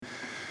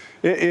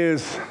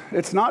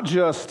It's not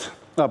just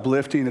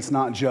uplifting, it's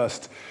not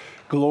just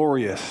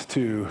glorious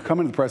to come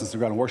into the presence of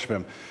God and worship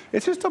Him.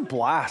 It's just a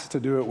blast to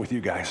do it with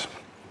you guys.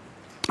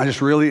 I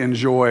just really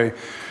enjoy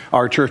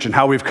our church and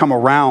how we've come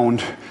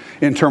around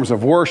in terms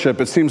of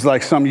worship. It seems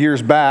like some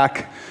years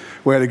back,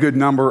 we had a good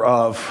number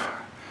of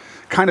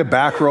kind of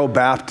back row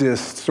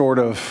Baptist sort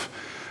of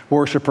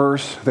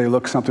worshipers. They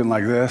look something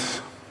like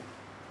this.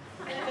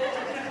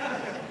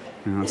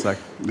 You know, it's like,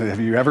 have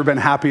you ever been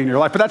happy in your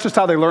life? But that's just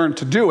how they learned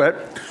to do it.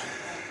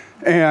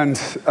 And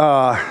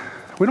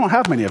we don't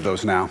have many of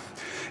those now.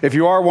 If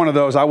you are one of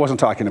those, I wasn't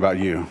talking about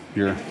you.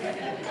 You're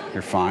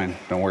fine.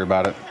 Don't worry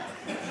about it.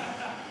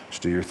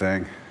 Just do your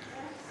thing.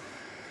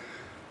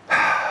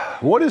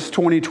 What is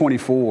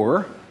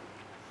 2024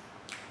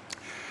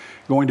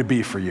 going to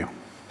be for you?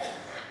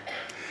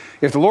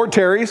 If the Lord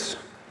tarries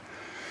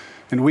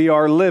and we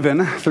are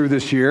living through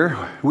this year,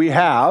 we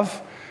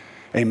have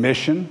a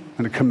mission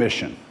and a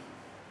commission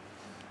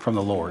from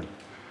the Lord.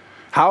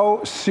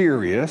 How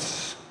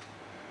serious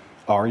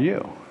are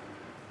you?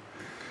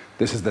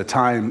 This is the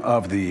time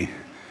of the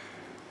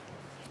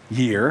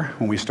year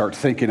when we start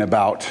thinking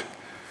about,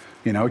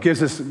 it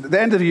gives us, the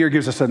end of the year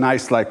gives us a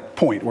nice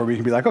point where we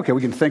can be like, okay,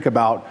 we can think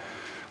about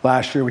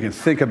last year, we can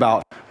think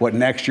about what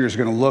next year is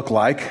going to look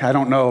like. I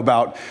don't know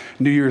about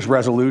New Year's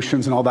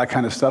resolutions and all that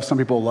kind of stuff. Some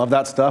people love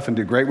that stuff and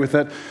do great with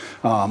it.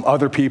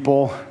 Other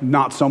people,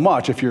 not so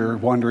much. If you're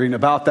wondering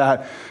about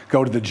that,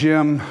 go to the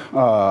gym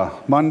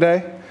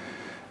Monday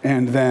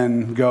and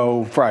then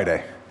go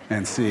Friday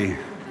and see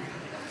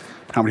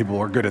how many people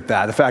are good at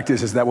that. The fact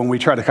is that when we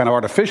try to kind of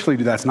artificially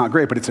do that, it's not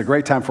great, but it's a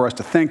great time for us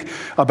to think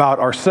about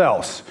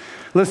ourselves.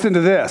 Listen to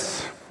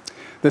this.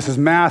 This is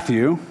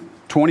Matthew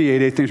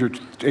 28,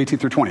 18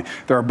 through 20.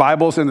 There are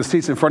Bibles in the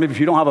seats in front of you. If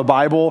you don't have a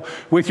Bible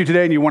with you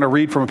today and you want to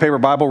read from a paper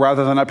Bible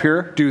rather than up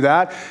here, do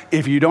that.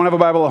 If you don't have a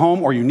Bible at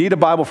home or you need a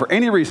Bible for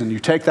any reason, you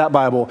take that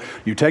Bible,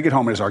 you take it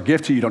home. It is our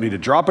gift to you. You don't need to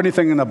drop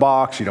anything in the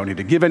box. You don't need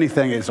to give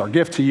anything. It's our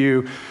gift to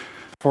you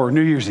for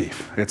New Year's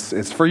Eve.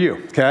 It's for you,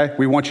 okay?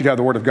 We want you to have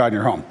the Word of God in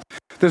your home.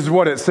 This is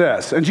what it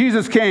says. And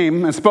Jesus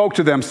came and spoke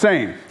to them,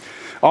 saying,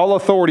 all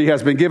authority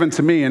has been given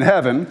to me in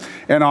heaven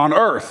and on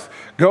earth.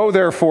 Go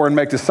therefore and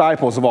make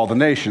disciples of all the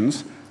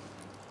nations,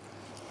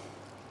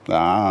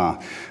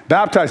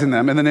 baptizing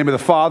them in the name of the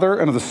Father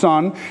and of the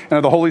Son and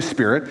of the Holy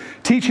Spirit,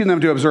 teaching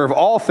them to observe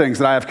all things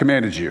that I have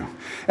commanded you.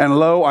 And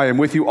lo, I am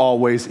with you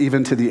always,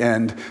 even to the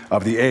end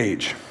of the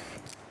age.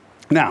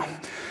 Now,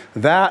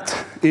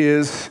 that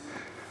is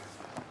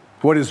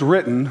what is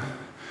written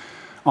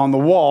on the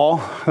wall,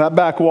 that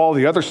back wall,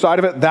 the other side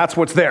of it, that's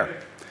what's there.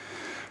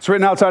 It's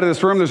written outside of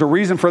this room. There's a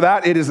reason for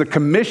that. It is the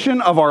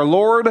commission of our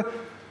Lord,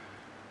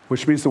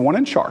 which means the one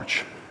in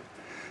charge,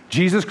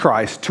 Jesus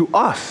Christ, to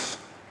us,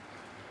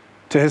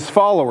 to his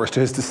followers, to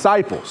his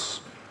disciples.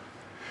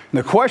 And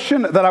the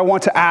question that I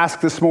want to ask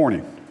this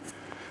morning,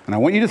 and I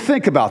want you to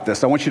think about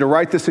this. I want you to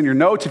write this in your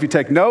notes if you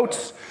take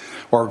notes,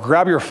 or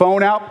grab your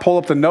phone out, pull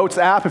up the Notes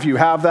app if you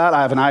have that.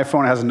 I have an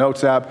iPhone that has a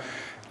Notes app.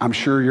 I'm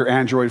sure your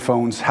Android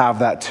phones have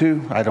that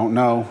too. I don't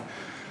know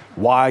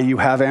why you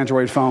have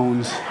Android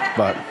phones,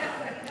 but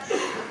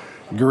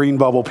green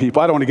bubble people.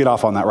 I don't want to get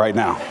off on that right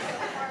now.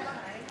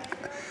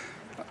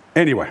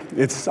 Anyway,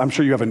 I'm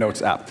sure you have a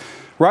Notes app.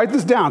 Write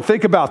this down.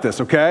 Think about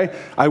this, okay?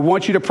 I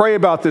want you to pray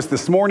about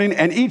this morning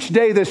and each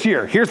day this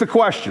year. Here's the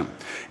question.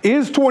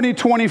 Is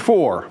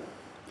 2024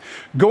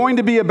 going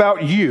to be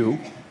about you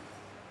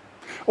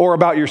or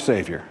about your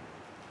Savior?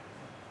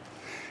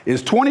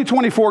 Is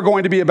 2024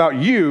 going to be about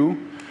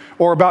you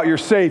or about your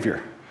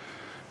Savior?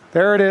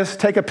 There it is.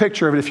 Take a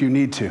picture of it if you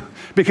need to.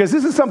 Because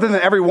this is something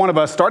that every one of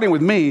us, starting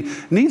with me,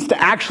 needs to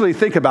actually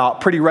think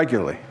about pretty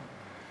regularly.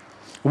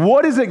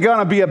 What is it going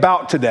to be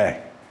about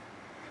today?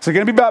 Is it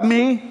going to be about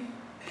me?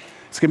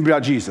 It's going to be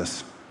about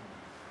Jesus.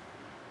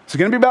 Is it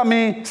going to be about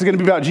me? Is it going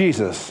to be about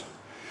Jesus?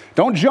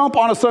 Don't jump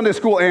on a Sunday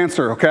school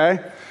answer, okay?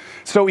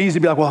 It's so easy to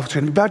be like, well, it's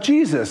going to be about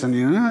Jesus.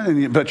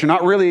 But you're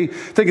not really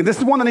thinking, this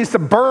is one that needs to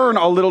burn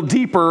a little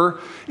deeper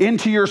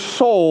into your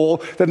soul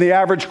than the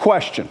average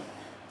question.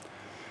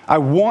 I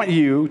want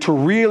you to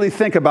really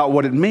think about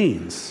what it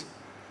means.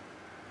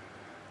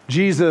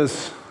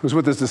 Jesus was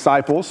with his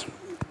disciples.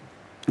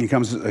 He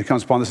comes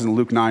upon this in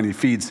Luke 9. He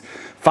feeds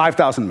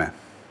 5,000 men,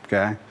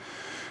 okay?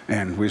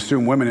 And we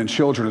assume women and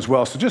children as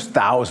well. So just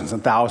thousands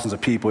and thousands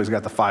of people. He's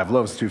got the 5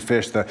 loaves, 2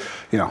 fish.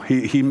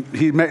 He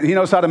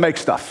knows how to make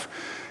stuff.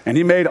 And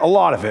he made a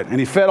lot of it. And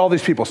he fed all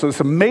these people. So this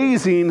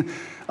amazing,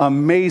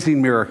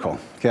 amazing miracle,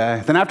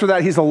 okay? Then after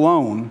that, he's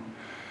alone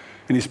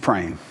and he's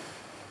praying.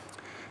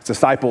 His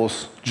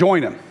disciples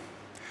join him.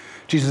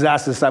 Jesus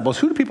asked the disciples,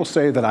 who do people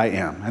say that I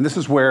am? And this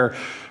is where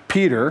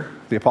Peter,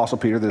 the Apostle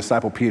Peter, the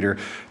disciple Peter,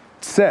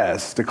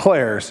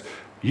 declares,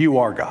 you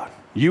are God.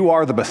 You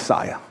are the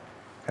Messiah.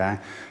 Okay?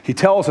 He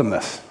tells him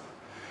this.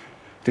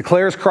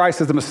 Declares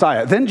Christ as the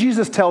Messiah. Then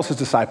Jesus tells his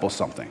disciples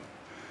something.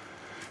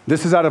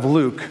 This is out of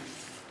Luke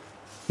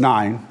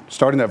 9,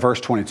 starting at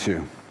verse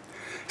 22.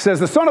 It says,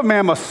 the Son of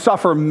Man must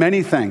suffer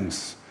many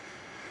things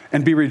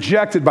and be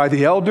rejected by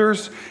the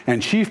elders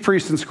and chief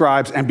priests and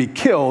scribes and be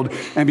killed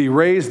and be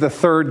raised the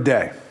third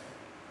day.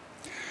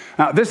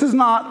 Now, this is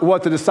not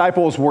what the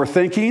disciples were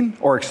thinking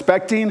or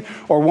expecting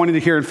or wanting to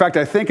hear. In fact,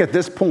 I think at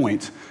this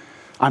point,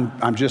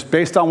 I'm just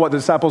based on what the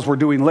disciples were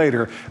doing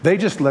later, they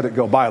just let it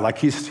go by like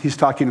he's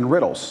talking in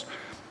riddles.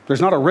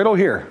 There's not a riddle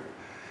here.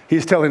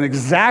 He's telling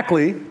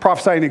exactly,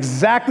 prophesying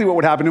exactly what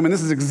would happen to him, and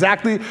this is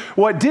exactly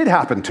what did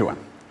happen to him.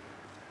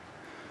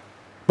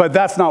 But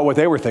that's not what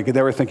they were thinking.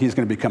 They were thinking he's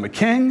going to become a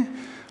king.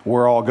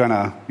 We're all going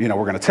to, we're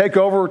going to take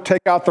over,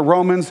 take out the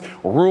Romans,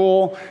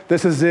 rule.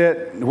 This is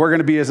it. We're going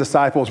to be his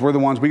disciples. We're the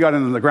ones. We got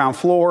into the ground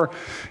floor.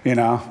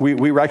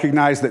 We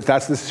recognize that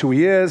this is who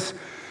he is.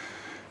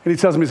 And he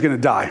tells them he's going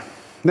to die.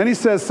 And then he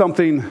says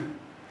something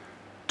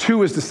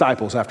to his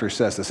disciples after he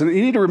says this. And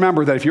you need to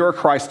remember that if you're a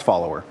Christ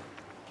follower,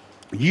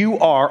 you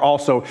are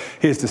also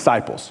his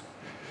disciples.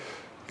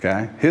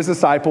 Okay? His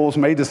disciples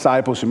made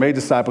disciples who made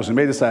disciples who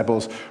made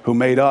disciples who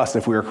made us,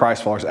 if we were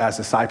Christ followers, as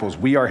disciples.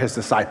 We are his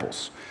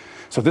disciples.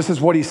 So this is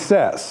what he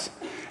says.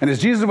 And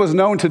as Jesus was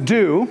known to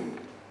do,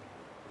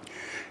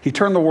 he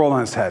turned the world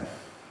on its head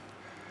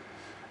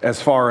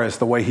as far as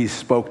the way he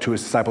spoke to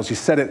his disciples. He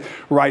said it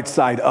right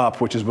side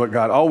up, which is what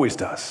God always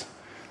does.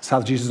 It's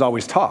how Jesus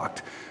always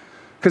talked.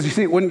 Because you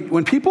see,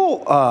 when people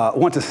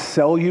want to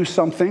sell you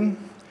something,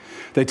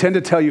 they tend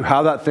to tell you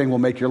how that thing will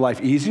make your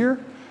life easier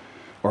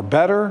or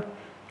better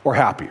or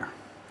happier.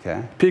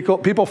 Okay?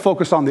 People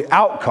focus on the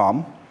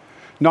outcome,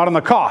 not on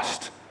the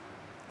cost,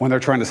 when they're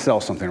trying to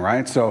sell something,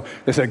 right? So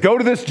they say, go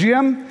to this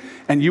gym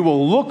and you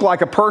will look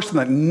like a person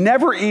that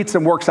never eats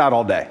and works out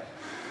all day,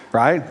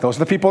 right? Those are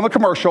the people in the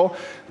commercial.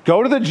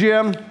 Go to the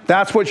gym,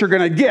 that's what you're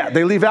gonna get.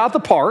 They leave out the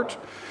part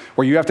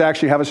where you have to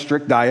actually have a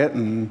strict diet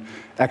and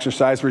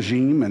exercise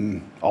regime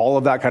and all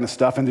of that kind of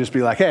stuff and just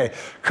be like, hey,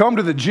 come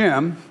to the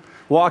gym,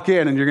 walk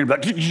in and you're gonna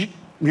be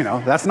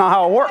like, that's not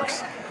how it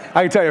works.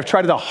 I can tell you, I've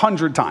tried it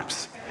 100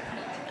 times.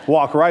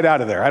 Walk right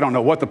out of there. I don't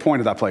know what the point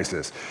of that place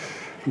is.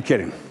 I'm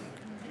kidding.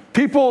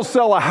 People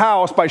sell a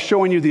house by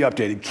showing you the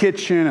updated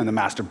kitchen and the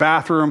master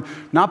bathroom,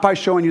 not by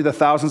showing you the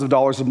thousands of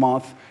dollars a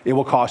month it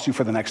will cost you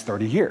for the next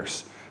 30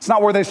 years. It's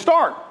not where they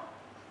start,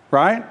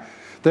 right?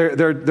 They're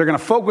going to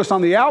focus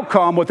on the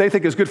outcome, what they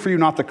think is good for you,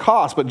 not the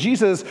cost. But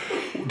Jesus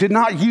did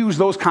not use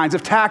those kinds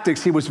of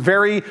tactics. He was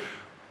very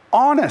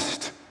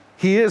honest.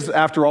 He is,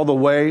 after all, the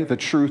way, the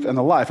truth, and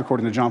the life,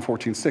 according to John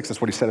 14:6.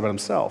 That's what he said about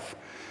himself.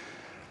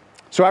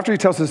 So after he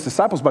tells his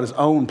disciples about his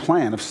own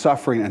plan of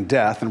suffering and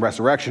death and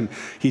resurrection,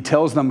 he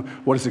tells them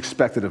what is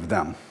expected of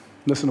them.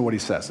 Listen to what he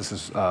says. This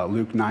is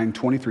Luke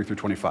 9:23 through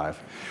 25.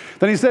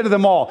 Then he said to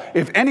them all,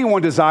 if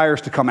anyone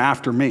desires to come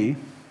after me,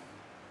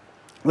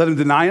 let him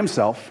deny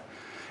himself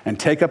and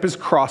take up his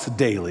cross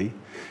daily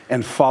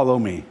and follow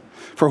me.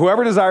 For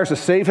whoever desires to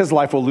save his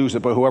life will lose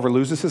it, but whoever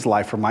loses his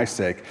life for my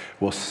sake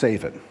will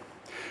save it.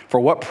 For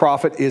what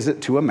profit is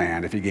it to a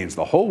man if he gains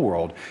the whole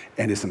world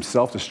and is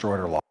himself destroyed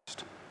or lost?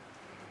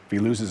 If he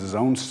loses his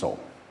own soul.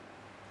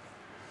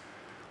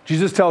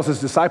 Jesus tells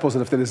his disciples that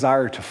if they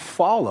desire to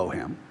follow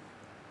him,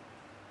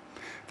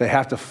 they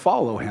have to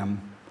follow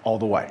him all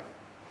the way.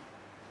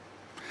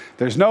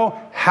 There's no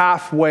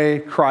halfway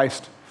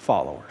Christ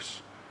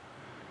followers.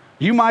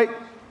 You might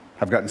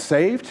have gotten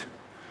saved,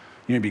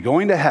 you may be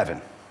going to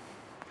heaven,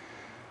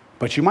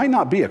 but you might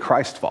not be a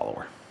Christ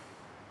follower.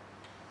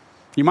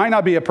 You might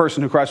not be a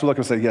person who Christ will look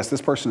and say, yes,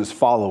 this person is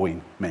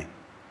following me.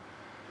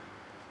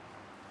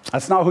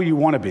 That's not who you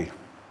want to be.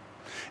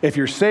 If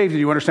you're saved and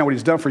you understand what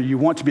he's done for you, you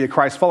want to be a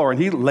Christ follower,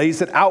 and he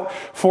lays it out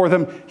for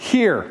them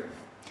here.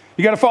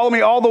 You got to follow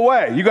me all the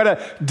way. You got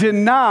to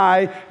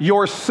deny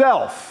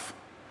yourself.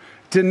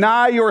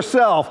 Deny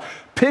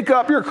yourself. Pick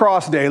up your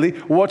cross daily.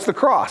 What's the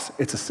cross?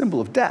 It's a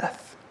symbol of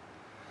death,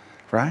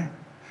 right?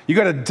 You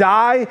got to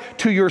die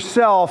to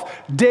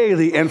yourself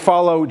daily and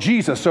follow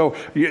Jesus. So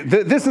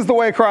this is the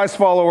way a Christ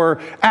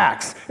follower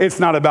acts. It's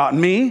not about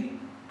me.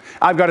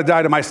 I've got to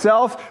die to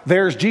myself.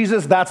 There's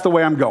Jesus. That's the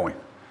way I'm going.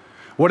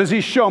 What does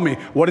he show me?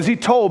 What has he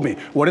told me?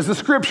 What does the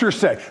scripture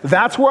say?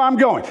 That's where I'm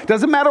going.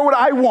 Doesn't matter what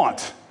I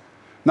want.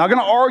 Not going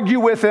to argue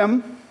with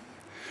him.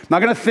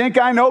 Not going to think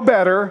I know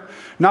better.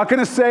 Not going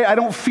to say I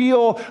don't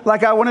feel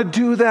like I want to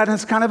do that and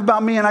it's kind of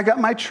about me and I got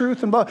my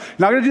truth and blah.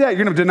 Not going to do that.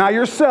 You're going to deny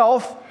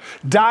yourself,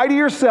 die to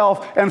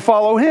yourself, and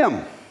follow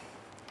him.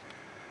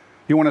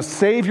 You want to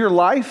save your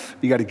life?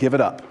 You got to give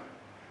it up.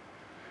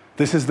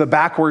 This is the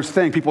backwards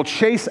thing. People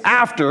chase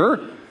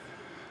after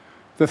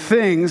the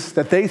things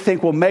that they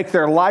think will make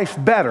their life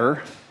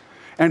better,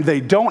 and they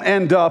don't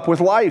end up with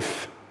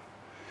life.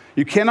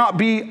 You cannot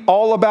be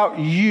all about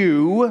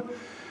you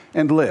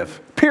and live,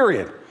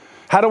 period.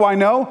 How do I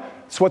know?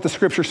 It's what the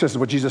scripture says,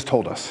 what Jesus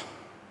told us.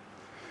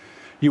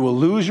 You will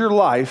lose your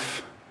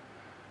life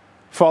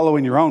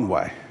following your own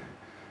way.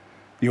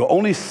 You will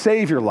only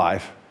save your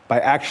life by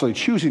actually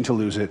choosing to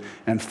lose it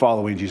and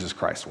following Jesus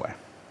Christ's way.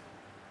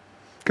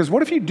 Because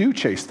what if you do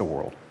chase the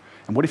world?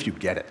 And what if you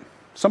get it?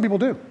 Some people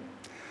do.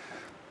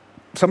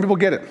 Some people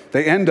get it.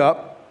 They end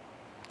up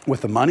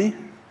with the money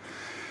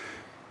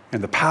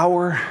and the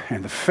power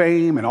and the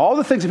fame and all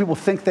the things that people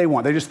think they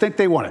want. They just think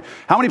they want it.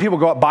 How many people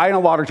go out buying a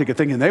lottery ticket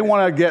thinking they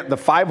want to get the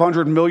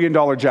 $500 million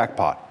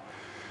jackpot?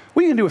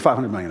 What are you going to do with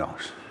 $500 million?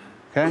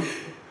 Okay?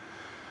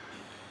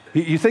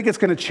 You think it's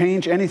going to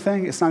change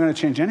anything? It's not going to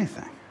change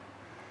anything.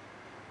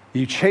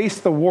 You chase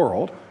the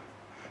world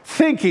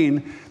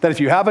thinking that if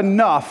you have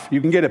enough, you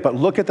can get it. But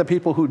look at the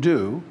people who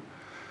do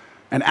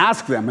and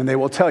ask them, and they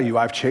will tell you,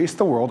 I've chased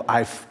the world,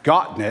 I've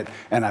gotten it,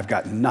 and I've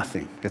got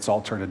nothing. It's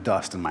all turned to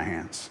dust in my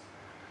hands.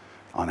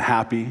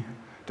 Unhappy,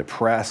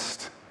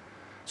 depressed,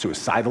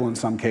 suicidal in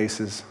some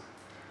cases.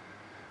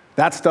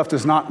 That stuff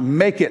does not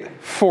make it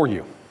for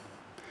you.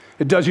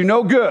 It does you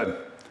no good.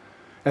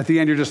 At the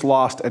end, you're just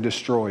lost and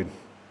destroyed.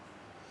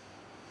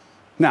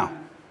 Now,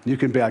 you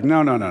can be like,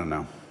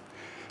 no.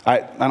 I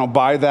don't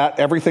buy that.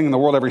 Everything in the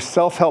world, every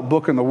self-help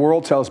book in the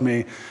world tells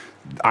me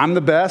I'm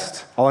the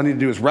best. All I need to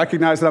do is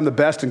recognize that I'm the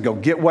best and go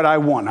get what I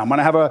want. I'm going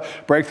to have a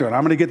breakthrough, and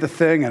I'm going to get the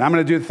thing, and I'm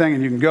going to do the thing,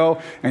 and you can go,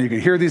 and you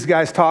can hear these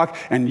guys talk,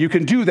 and you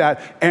can do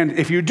that. And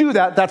if you do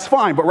that, that's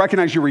fine, but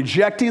recognize you're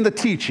rejecting the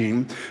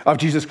teaching of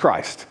Jesus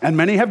Christ, and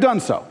many have done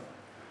so.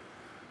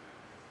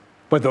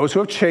 But those who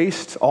have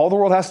chased all the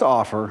world has to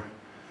offer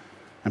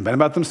and been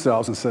about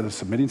themselves instead of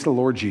submitting to the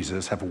Lord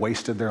Jesus have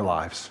wasted their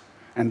lives.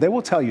 And they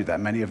will tell you that.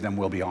 Many of them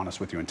will be honest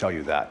with you and tell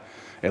you that,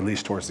 at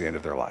least towards the end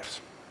of their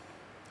lives.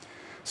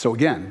 So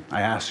again,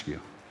 I ask you,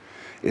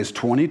 is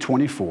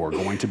 2024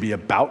 going to be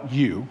about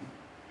you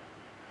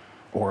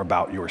or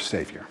about your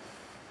Savior?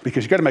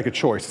 Because you've got to make a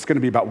choice. It's going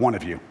to be about one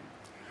of you.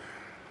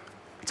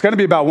 It's going to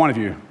be about one of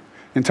you.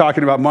 In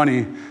talking about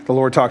money, the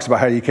Lord talks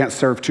about how you can't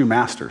serve two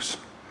masters.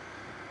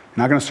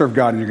 You're not going to serve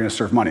God and you're going to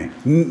serve money.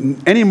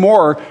 Any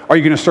more are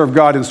you going to serve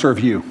God and serve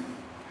you?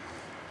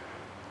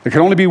 There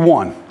can only be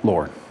one,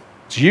 Lord.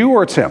 It's you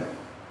or it's him.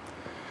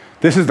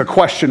 This is the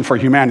question for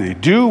humanity.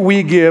 Do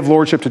we give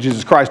lordship to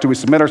Jesus Christ? Do we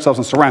submit ourselves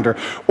and surrender?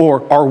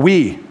 Or are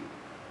we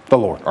the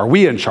Lord? Are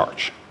we in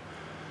charge?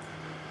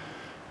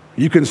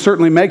 You can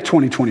certainly make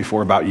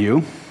 2024 about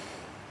you.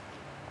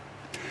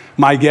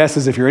 My guess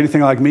is if you're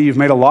anything like me, you've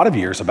made a lot of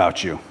years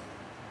about you.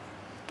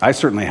 I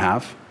certainly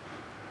have.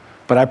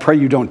 But I pray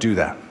you don't do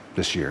that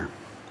this year.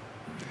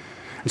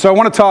 And so I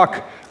want to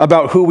talk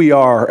about who we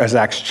are as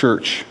Acts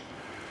Church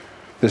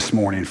this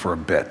morning for a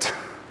bit.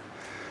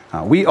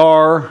 We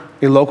are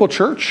a local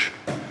church.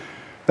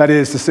 That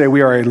is to say,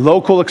 we are a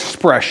local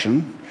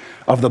expression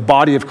of the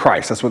body of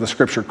Christ. That's what the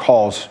scripture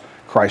calls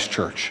Christ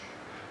Church.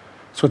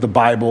 That's what the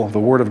Bible, the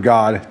Word of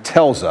God,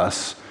 tells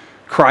us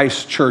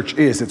Christ Church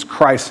is. It's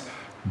Christ's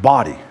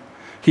body.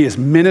 He is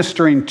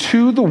ministering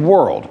to the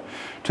world,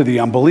 to the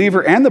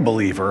unbeliever and the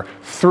believer,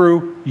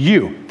 through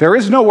you. There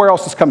is nowhere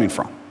else it's coming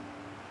from.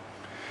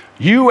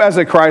 You, as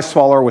a Christ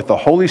follower with the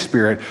Holy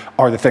Spirit,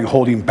 are the thing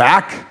holding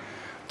back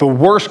the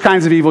worst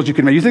kinds of evils you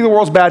can make. You think the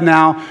world's bad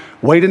now?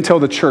 Wait until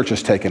the church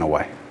is taken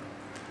away.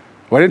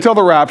 Wait until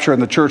the rapture and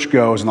the church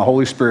goes and the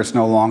Holy Spirit's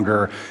no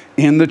longer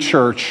in the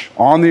church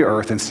on the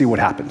earth and see what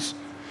happens.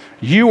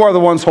 You are the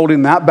ones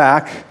holding that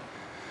back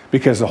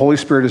because the Holy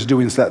Spirit is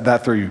doing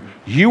that through you.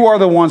 You are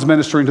the ones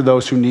ministering to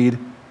those who need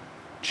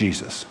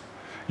Jesus.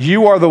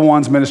 You are the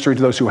ones ministering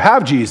to those who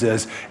have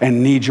Jesus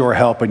and need your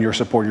help and your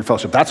support and your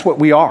fellowship. That's what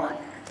we are,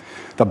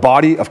 the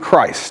body of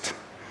Christ.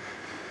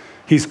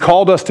 He's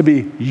called us to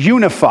be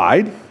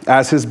unified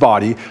as his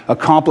body,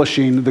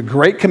 accomplishing the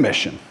Great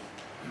Commission,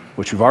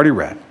 which we've already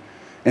read,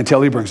 until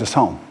he brings us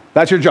home.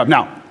 That's your job.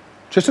 Now,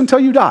 just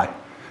until you die.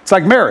 It's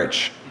like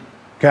marriage,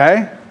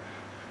 okay?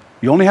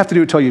 You only have to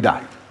do it until you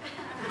die,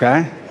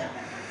 okay?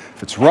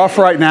 If it's rough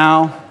right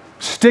now,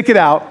 stick it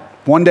out.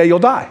 One day you'll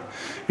die.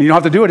 And you don't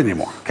have to do it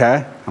anymore,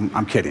 okay?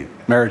 I'm kidding.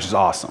 Marriage is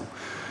awesome.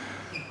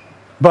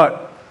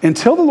 But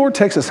until the Lord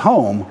takes us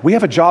home, we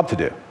have a job to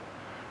do.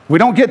 We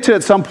don't get to,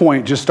 at some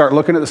point, just start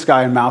looking at the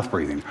sky and mouth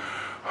breathing.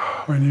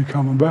 When are you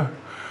coming back?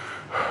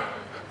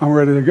 I'm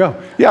ready to go.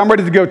 Yeah, I'm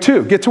ready to go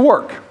too. Get to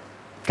work,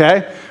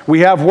 okay? We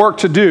have work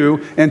to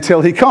do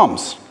until he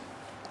comes.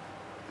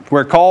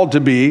 We're called to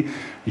be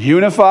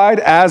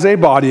unified as a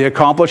body,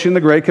 accomplishing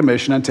the Great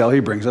Commission until he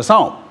brings us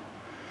home.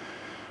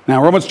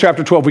 Now, Romans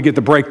chapter 12, we get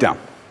the breakdown.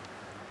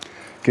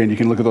 Okay, and you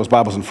can look at those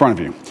Bibles in front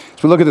of you.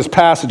 As we look at this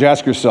passage,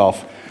 ask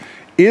yourself,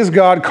 is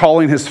God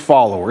calling his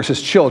followers,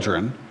 his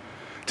children,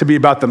 to be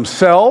about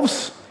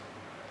themselves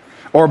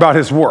or about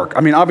his work?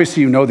 I mean,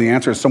 obviously you know the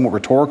answer is somewhat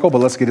rhetorical, but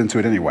let's get into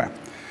it anyway.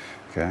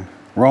 Okay,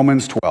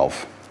 Romans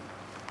 12.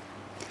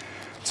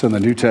 It's in the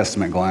New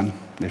Testament, Glenn,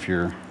 if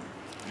you're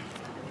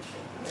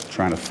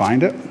trying to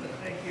find it.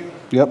 Thank you.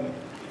 Yep.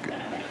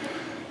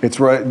 It's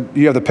right.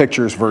 You have the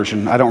pictures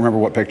version. I don't remember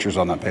what picture's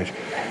on that page.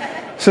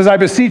 It says, I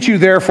beseech you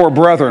therefore,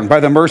 brethren, by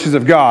the mercies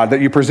of God,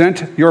 that you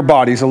present your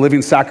bodies a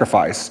living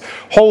sacrifice,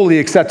 wholly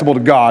acceptable to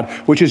God,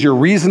 which is your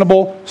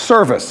reasonable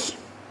service.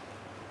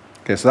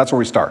 Okay, so that's where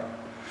we start.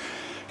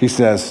 He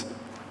says,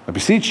 I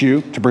beseech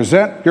you to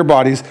present your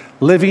bodies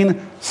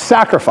living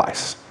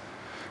sacrifice.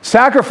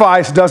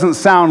 Sacrifice doesn't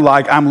sound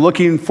like I'm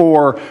looking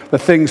for the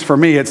things for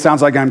me. It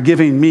sounds like I'm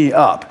giving me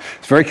up.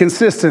 It's very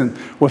consistent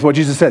with what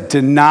Jesus said.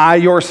 Deny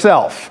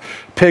yourself.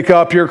 pick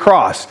up your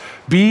cross.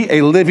 Be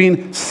a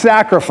living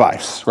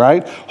sacrifice,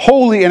 right?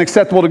 Holy and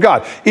acceptable to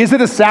God. Is it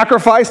a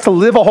sacrifice to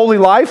live a holy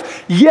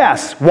life?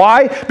 Yes.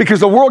 Why? Because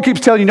the world keeps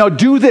telling you, no,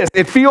 do this.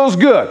 It feels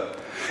good.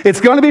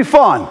 It's going to be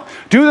fun.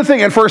 Do the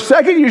thing. And for a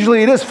second,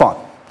 usually it is fun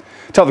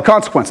until the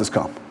consequences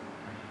come.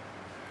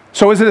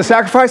 So is it a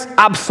sacrifice?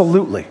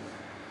 Absolutely.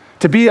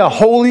 To be a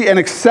holy and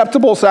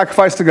acceptable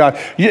sacrifice to God,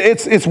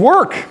 it's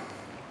work.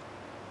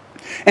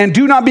 And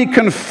do not be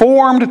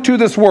conformed to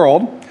this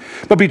world,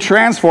 but be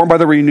transformed by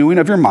the renewing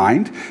of your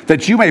mind,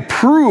 that you may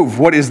prove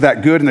what is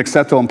that good and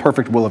acceptable and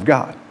perfect will of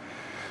God.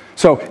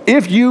 So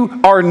if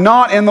you are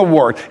not in the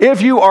Word,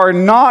 if you are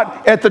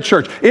not at the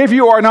church, if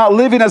you are not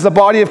living as the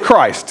body of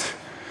Christ,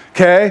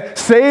 okay,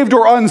 saved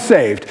or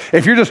unsaved,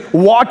 if you're just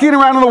walking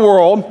around in the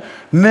world,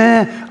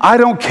 meh, I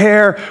don't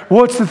care,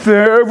 what's the thing,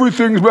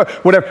 everything's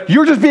whatever,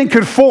 you're just being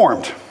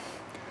conformed.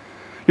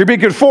 You're being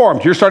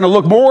conformed. You're starting to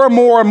look more and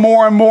more and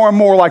more and more and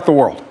more like the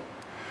world.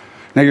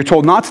 Now you're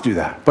told not to do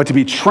that, but to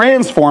be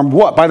transformed,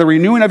 what? By the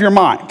renewing of your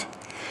mind.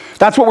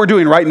 That's what we're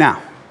doing right now.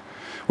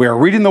 We are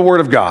reading the Word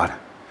of God,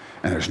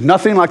 and there's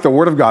nothing like the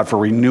Word of God for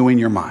renewing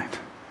your mind.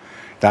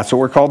 That's what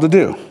we're called to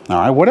do. All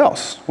right, what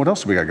else? What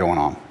else do we got going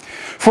on?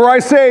 For I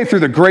say,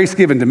 through the grace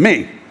given to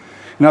me.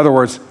 In other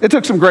words, it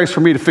took some grace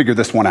for me to figure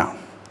this one out.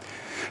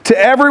 To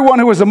everyone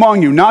who is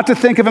among you, not to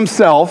think of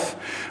himself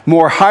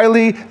more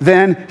highly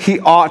than he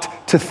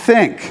ought to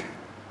think,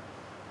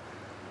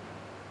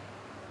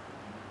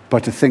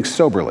 but to think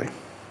soberly,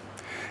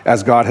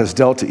 as God has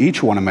dealt to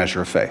each one a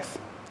measure of faith.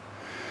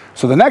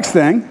 So the next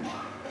thing,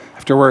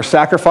 after we're a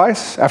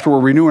sacrifice, after we're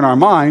renewing our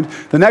mind,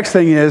 the next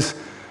thing is,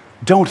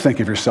 don't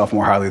think of yourself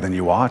more highly than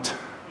you ought.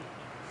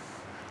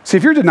 See,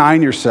 if you're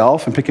denying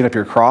yourself and picking up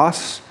your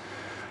cross,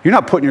 you're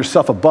not putting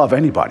yourself above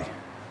anybody.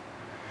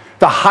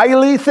 The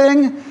highly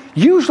thing,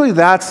 usually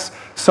that's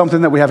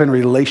something that we have in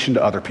relation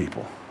to other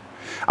people.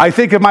 I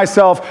think of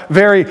myself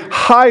very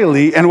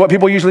highly, and what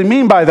people usually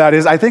mean by that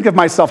is I think of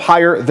myself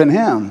higher than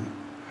him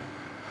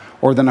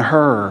or than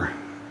her.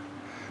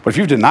 But if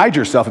you've denied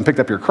yourself and picked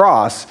up your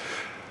cross,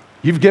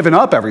 you've given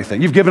up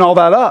everything. You've given all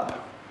that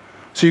up.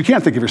 So you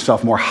can't think of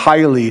yourself more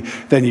highly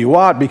than you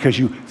ought because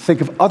you think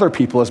of other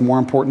people as more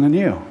important than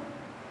you.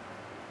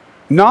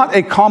 Not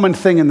a common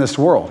thing in this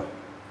world.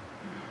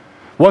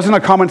 Wasn't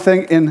a common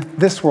thing in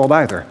this world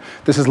either.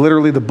 This is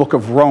literally the book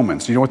of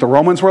Romans. You know what the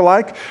Romans were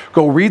like?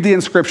 Go read the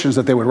inscriptions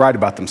that they would write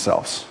about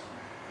themselves.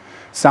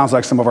 Sounds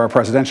like some of our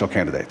presidential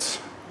candidates.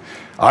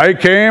 I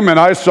came and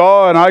I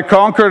saw and I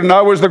conquered and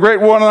I was the great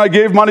one and I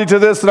gave money to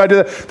this and I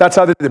did that. That's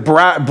how they did.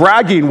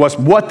 Bragging was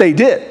what they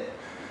did.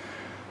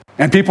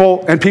 And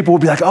people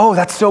would be like, oh,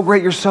 that's so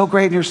great, you're so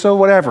great, and you're so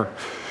whatever.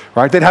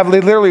 Right? They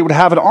literally would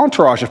have an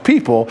entourage of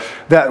people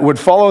that would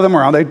follow them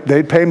around.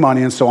 They'd pay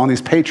money and so on,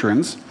 these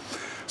patrons.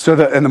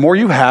 And the more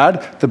you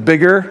had, the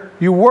bigger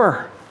you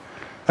were.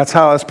 That's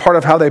part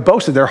of how they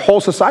boasted. Their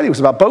whole society was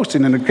about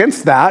boasting. And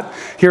against that,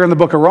 here in the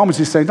book of Romans,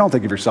 he's saying, don't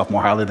think of yourself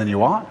more highly than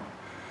you ought.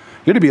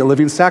 You're to be a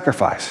living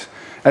sacrifice.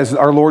 As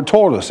our Lord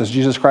told us, as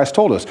Jesus Christ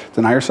told us,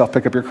 deny yourself,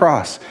 pick up your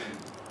cross,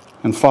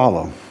 and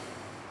follow.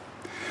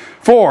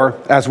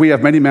 For, as we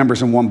have many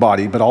members in one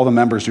body, but all the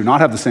members do not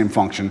have the same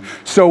function,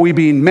 so we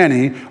being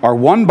many are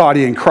one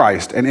body in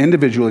Christ and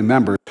individually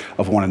members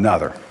of one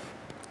another.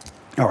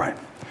 All right.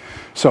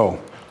 So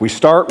we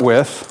start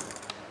with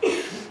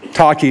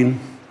talking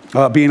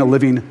about being a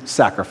living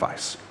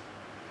sacrifice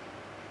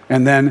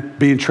and then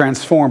being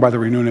transformed by the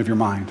renewing of your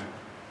mind.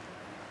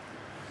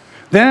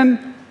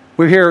 Then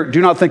we hear,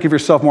 do not think of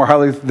yourself more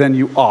highly than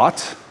you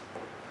ought.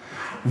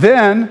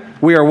 Then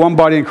we are one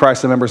body in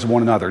Christ and members of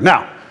one another.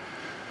 Now,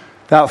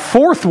 that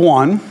fourth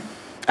one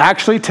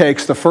actually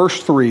takes the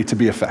first three to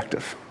be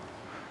effective.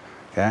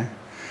 Okay?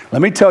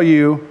 Let me tell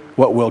you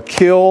what will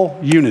kill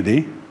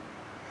unity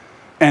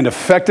and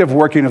effective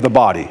working of the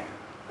body.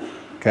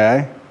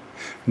 Okay?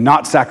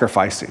 Not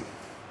sacrificing.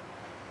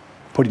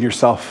 Putting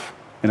yourself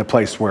in a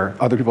place where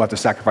other people have to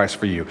sacrifice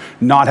for you.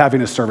 Not having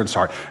a servant's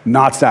heart.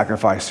 Not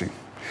sacrificing.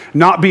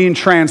 Not being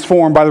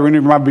transformed by the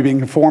renewing of your mind, being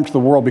conformed to the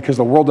world because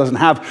the world doesn't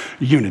have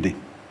unity.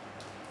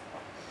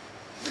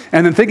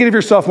 And then thinking of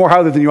yourself more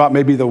highly than you ought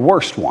may be the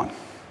worst one.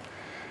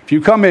 If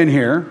you come in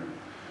here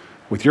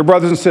with your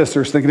brothers and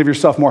sisters thinking of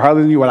yourself more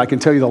highly than you ought, I can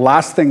tell you the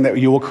last thing that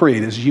you will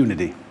create is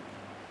unity.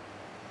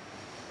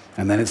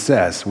 And then it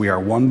says, we are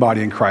one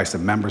body in Christ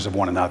and members of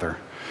one another.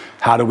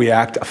 How do we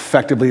act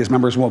effectively as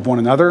members of one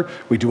another?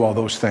 We do all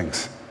those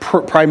things.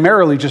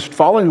 Primarily just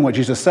following what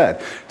Jesus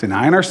said,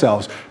 denying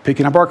ourselves,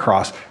 picking up our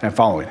cross, and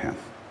following him.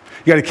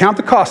 You got to count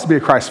the cost to be a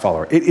Christ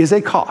follower. It is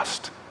a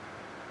cost.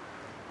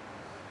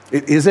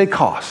 It is a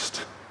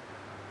cost.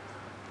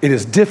 It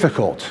is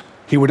difficult.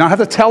 He would not have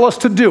to tell us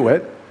to do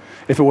it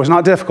if it was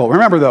not difficult.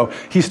 Remember, though,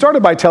 he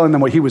started by telling them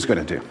what he was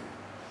going to do.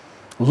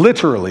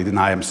 Literally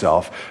deny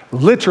himself,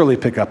 literally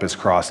pick up his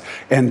cross,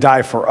 and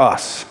die for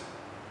us.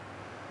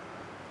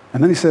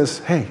 And then he says,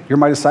 hey, you're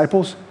my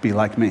disciples, be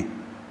like me.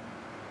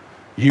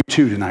 You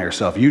too deny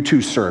yourself. You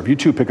too serve. You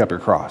too pick up your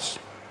cross.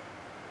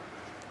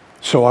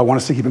 So I want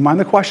us to keep in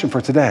mind the question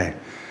for today.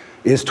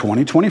 Is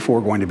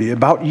 2024 going to be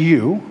about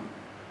you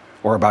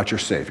or about your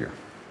Savior?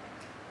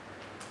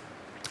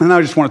 And now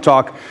I just want to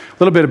talk a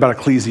little bit about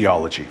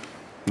ecclesiology.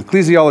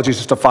 Ecclesiology is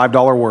just a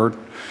 $5 word.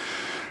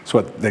 That's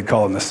what they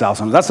call it in the South.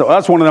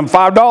 That's one of them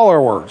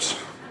 $5 words.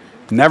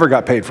 Never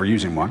got paid for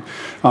using one.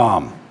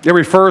 It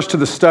refers to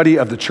the study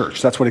of the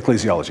church. That's what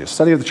ecclesiology is,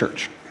 study of the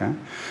church. Okay?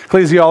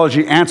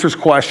 Ecclesiology answers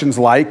questions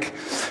like,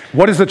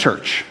 what is the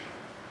church?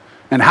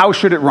 And how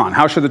should it run?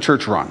 How should the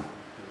church run?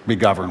 Be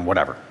governed,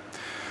 whatever.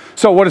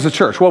 So what is the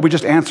church? Well, we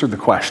just answered the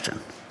question.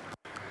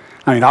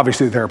 I mean,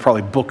 obviously there are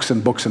probably books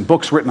and books and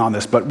books written on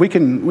this, but we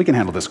can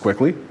handle this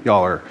quickly.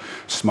 Y'all are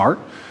smart.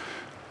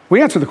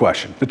 We answer the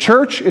question. The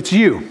church, it's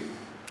you.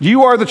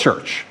 You are the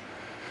church.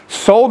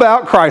 Sold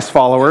out Christ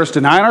followers,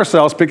 denying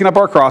ourselves, picking up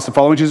our cross and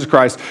following Jesus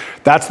Christ.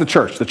 That's the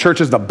church. The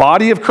church is the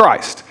body of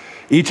Christ.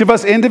 Each of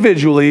us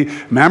individually,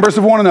 members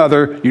of one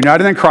another,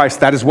 united in Christ.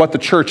 That is what the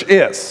church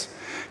is.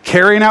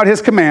 Carrying out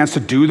his commands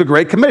to do the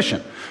Great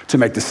Commission, to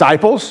make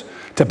disciples,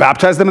 to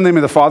baptize them in the name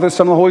of the Father,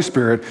 Son, and the Holy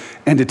Spirit,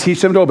 and to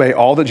teach them to obey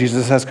all that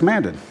Jesus has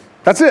commanded.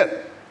 That's it.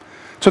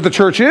 That's what the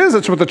church is.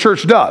 That's what the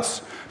church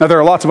does. Now, there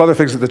are lots of other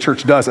things that the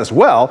church does as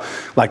well,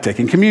 like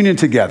taking communion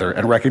together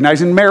and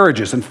recognizing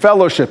marriages and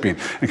fellowshipping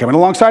and coming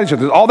alongside each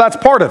other. All that's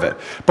part of it.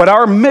 But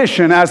our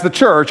mission as the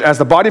church, as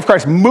the body of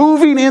Christ,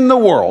 moving in the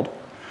world,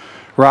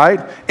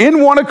 right,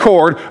 in one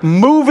accord,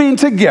 moving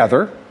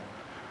together,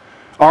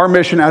 our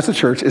mission as a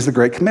church is the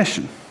Great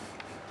Commission.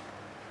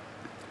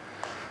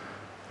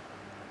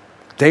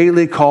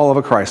 Daily call of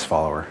a Christ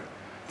follower.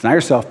 Deny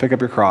yourself, pick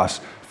up your cross,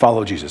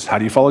 follow Jesus. How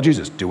do you follow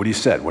Jesus? Do what he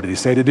said. What did he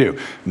say to do?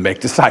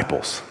 Make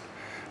disciples.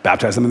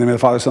 Baptize them in the name of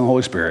the Father, Son, and the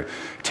Holy Spirit.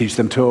 Teach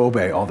them to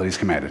obey all that he's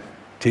commanded.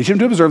 Teach them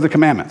to observe the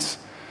commandments.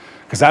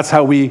 Because that's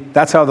how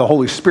the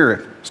Holy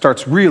Spirit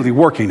starts really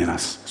working in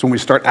us. It's when we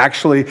start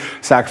actually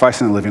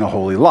sacrificing and living a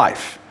holy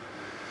life.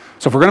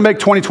 So if we're going to make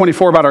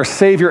 2024 about our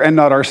Savior and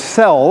not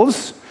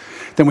ourselves,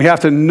 then we have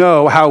to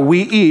know how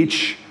we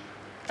each,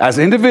 as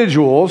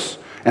individuals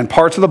and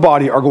parts of the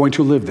body, are going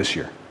to live this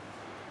year.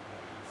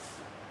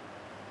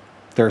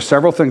 There are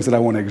several things that I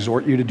want to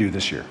exhort you to do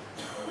this year.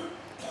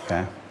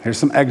 Okay? Here's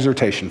some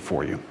exhortation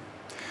for you.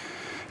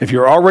 If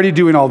you're already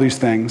doing all these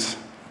things,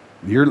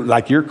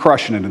 you're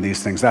crushing it in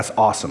these things, that's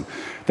awesome.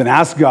 Then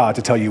ask God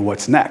to tell you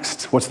what's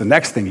next. What's the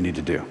next thing you need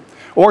to do?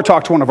 Or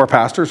talk to one of our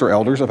pastors or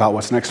elders about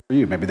what's next for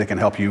you. Maybe they can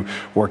help you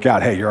work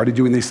out, hey, you're already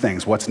doing these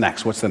things. What's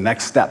next? What's the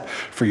next step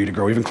for you to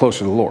grow even closer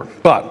to the Lord?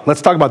 But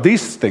let's talk about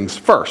these things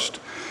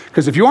first.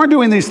 Because if you aren't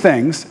doing these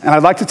things, and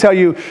I'd like to tell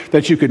you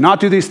that you could not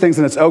do these things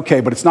and it's okay,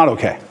 but it's not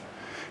okay.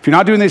 If you're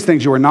not doing these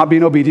things, you are not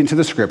being obedient to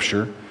the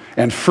Scripture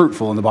and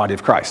fruitful in the body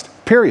of Christ,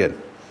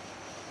 period.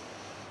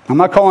 I'm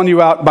not calling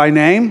you out by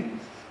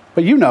name,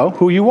 but you know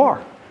who you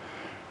are.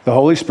 The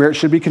Holy Spirit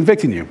should be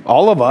convicting you.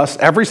 All of us,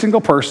 every single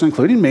person,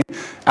 including me,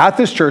 at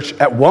this church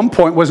at one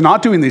point was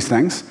not doing these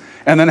things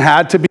and then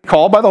had to be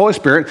called by the Holy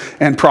Spirit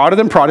and prodded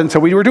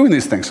until we were doing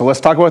these things. So let's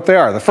talk about what they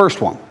are. The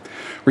first one,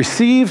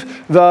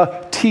 receive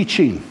the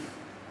teaching.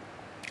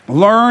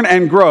 Learn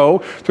and grow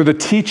through the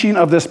teaching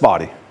of this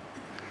body.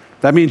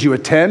 That means you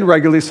attend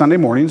regularly Sunday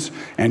mornings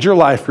and your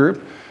life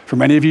group. For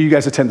many of you, you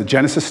guys attend the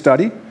Genesis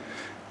study.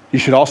 You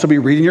should also be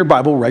reading your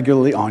Bible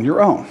regularly on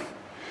your own.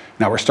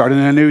 Now, we're starting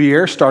a new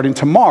year, starting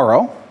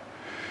tomorrow.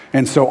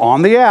 And so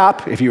on the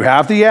app, if you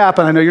have the app,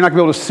 and I know you're not going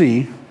to be able to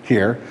see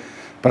here,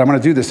 but I'm going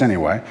to do this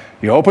anyway.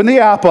 You open the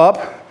app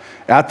up.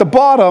 At the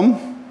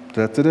bottom,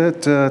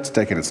 it's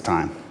taking its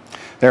time.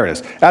 There it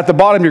is. At the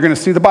bottom, you're going to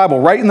see the Bible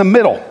right in the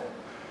middle.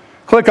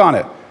 Click on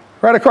it.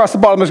 Right across the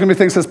bottom, there's going to be a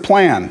thing that says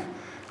plan.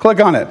 Click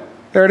on it.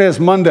 There it is,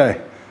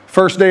 Monday.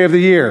 First day of the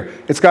year.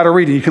 It's got a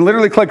reading. You can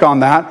literally click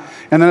on that.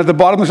 And then at the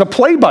bottom, there's a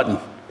play button.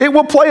 It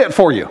will play it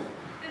for you.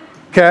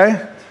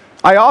 Okay?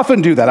 I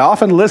often do that. I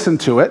often listen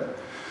to it,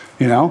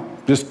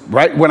 just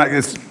right when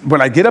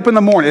I get up in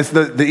the morning. It's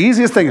the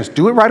easiest thing is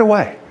do it right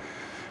away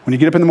when you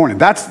get up in the morning.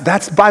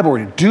 That's Bible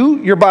reading.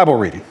 Do your Bible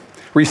reading.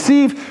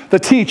 Receive the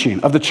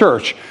teaching of the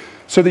church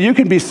so that you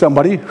can be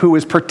somebody who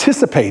is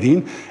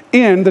participating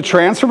in the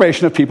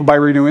transformation of people by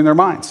renewing their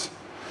minds.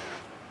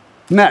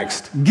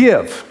 Next,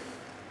 give.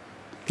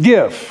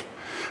 Give.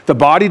 The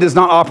body does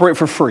not operate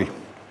for free.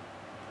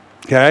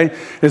 Okay?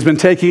 It has been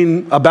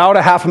taking about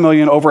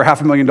over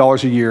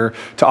 $500,000 a year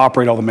to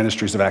operate all the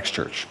ministries of Acts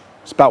Church.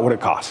 It's about what it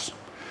costs.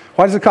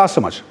 Why does it cost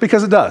so much?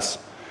 Because it does.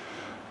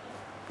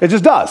 It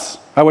just does.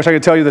 I wish I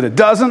could tell you that it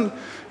doesn't.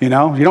 You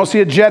don't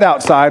see a jet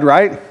outside,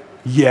 right?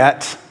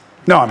 Yet.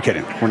 No, I'm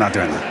kidding. We're not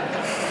doing that.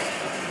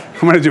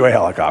 I'm going to do a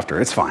helicopter.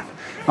 It's fine.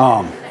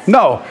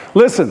 No,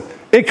 listen.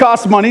 It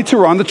costs money to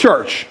run the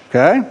church,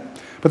 okay?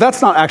 But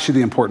that's not actually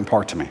the important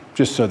part to me,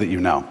 just so that you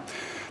know.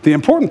 The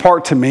important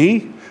part to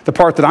me, the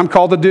part that I'm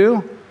called to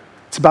do,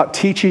 it's about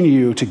teaching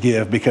you to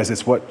give because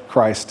it's what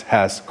Christ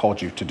has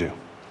called you to do.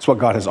 It's what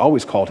God has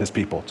always called his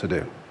people to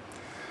do.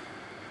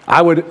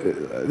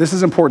 This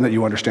is important that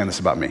you understand this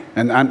about me.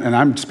 And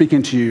I'm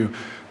speaking to you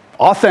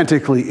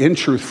authentically, in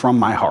truth, from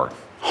my heart,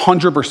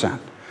 100%.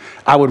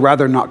 I would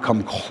rather not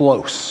come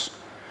close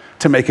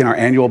to making our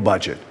annual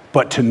budget,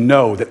 but to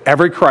know that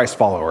every Christ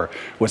follower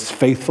was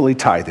faithfully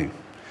tithing,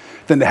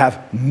 than to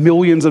have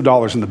millions of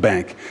dollars in the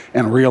bank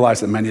and realize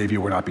that many of you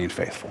were not being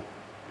faithful.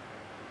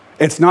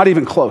 It's not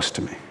even close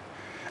to me.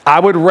 I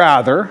would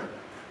rather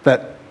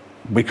that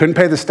we couldn't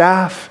pay the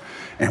staff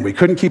and we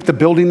couldn't keep the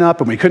building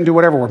up and we couldn't do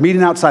whatever. We're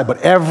meeting outside,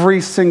 but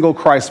every single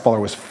Christ follower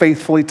was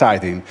faithfully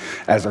tithing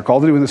as they're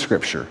called to do in the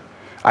scripture.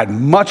 I'd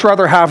much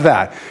rather have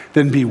that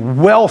than be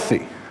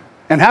wealthy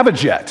and have a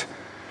jet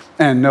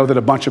and know that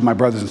a bunch of my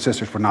brothers and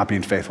sisters were not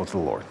being faithful to the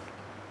Lord.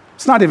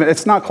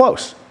 It's not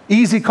close.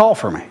 Easy call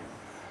for me.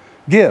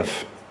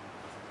 Give.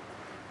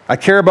 I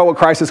care about what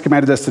Christ has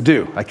commanded us to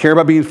do. I care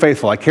about being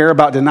faithful. I care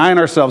about denying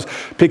ourselves,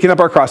 picking up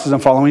our crosses,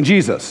 and following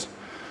Jesus.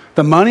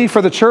 The money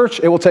for the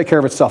church, it will take care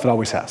of itself. It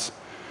always has.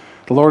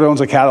 The Lord owns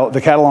the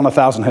cattle on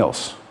 1,000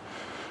 hills.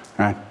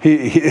 Right?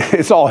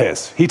 It's all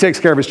his. He takes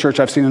care of his church.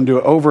 I've seen him do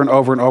it over and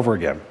over and over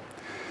again.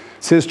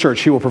 It's his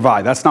church. He will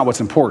provide. That's not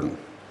what's important,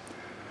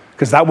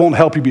 because that won't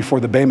help you before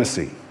the Bema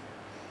seat.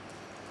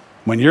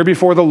 When you're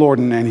before the Lord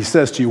and he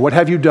says to you, what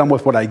have you done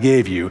with what I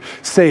gave you?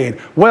 Saying,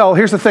 well,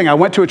 here's the thing. I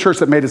went to a church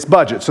that made its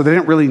budget, so they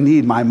didn't really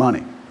need my money.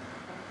 And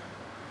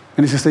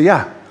he's going to say,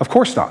 yeah, of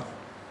course not.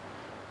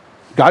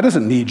 God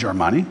doesn't need your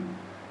money.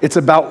 It's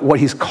about what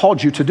he's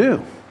called you to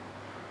do,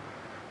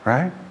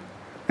 right?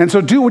 And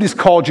so do what he's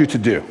called you to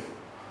do.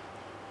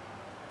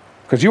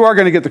 Because you are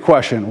going to get the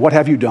question, what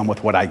have you done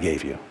with what I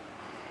gave you?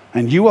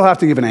 And you will have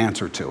to give an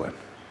answer to it.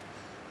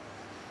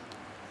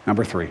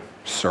 Number 3,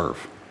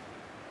 serve.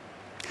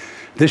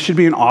 This should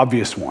be an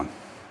obvious one,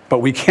 but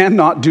we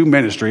cannot do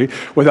ministry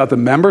without the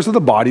members of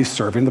the body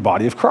serving the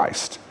body of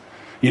Christ.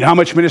 You know how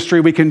much ministry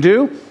we can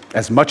do?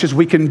 As much as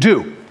we can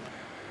do,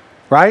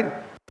 right?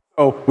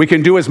 So we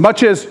can do as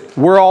much as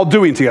we're all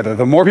doing together.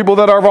 The more people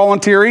that are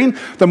volunteering,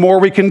 the more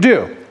we can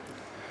do.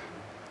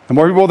 The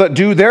more people that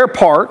do their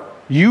part,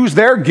 use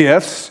their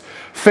gifts,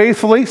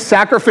 faithfully,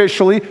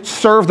 sacrificially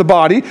serve the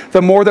body,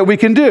 the more that we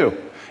can do.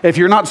 If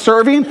you're not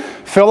serving,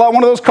 fill out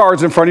one of those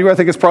cards in front of you. I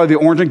think it's probably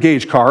the orange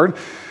engage card.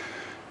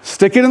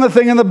 Stick it in the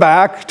thing in the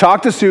back,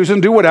 talk to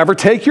Susan, do whatever.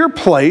 Take your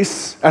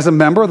place as a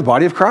member of the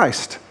body of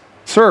Christ.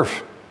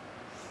 Serve.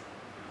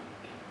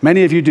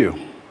 Many of you do.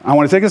 I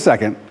want to take a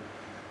second.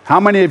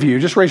 How many of you,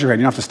 just raise your hand,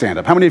 you don't have to stand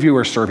up. How many of you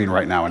are serving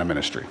right now in a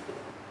ministry?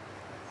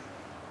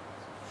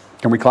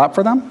 Can we clap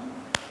for them?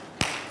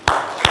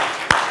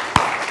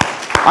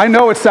 I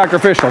know it's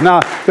sacrificial. Now,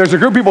 there's a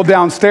group of people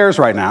downstairs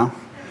right now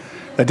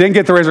that didn't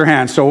get to raise their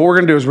hands. So what we're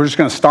going to do is we're just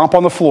going to stomp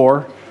on the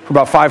floor for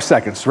about 5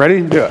 seconds.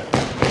 Ready? Do it.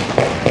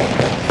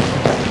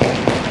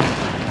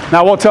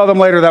 Now, we'll tell them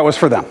later that was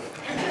for them.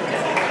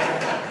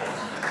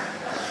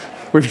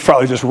 We've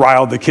probably just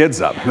riled the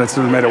kids up. That's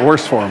what made it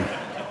worse for them.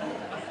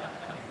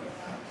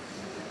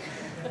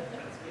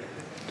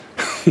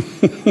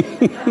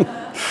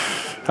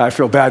 I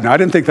feel bad now. I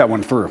didn't think that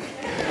one through.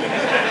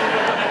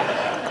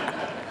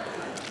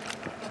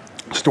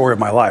 Story of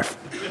my life.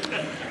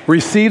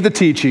 Receive the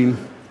teaching,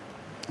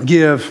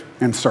 give,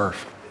 and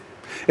serve.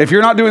 If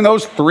you're not doing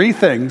those 3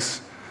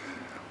 things,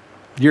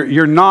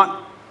 you're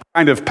not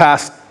kind of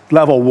past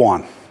level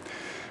 1,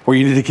 where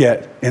you need to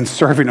get in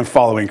serving and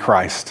following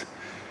Christ.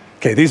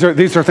 Okay, these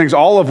are things,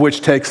 all of which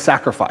take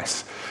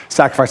sacrifice.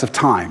 Sacrifice of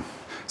time,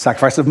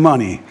 sacrifice of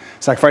money,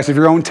 sacrifice of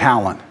your own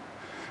talent,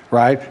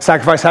 right?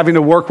 Sacrifice having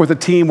to work with a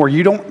team where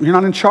you're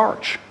not in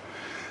charge.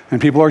 And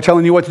people are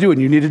telling you what to do,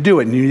 and you need to do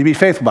it, and you need to be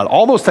faithful about it.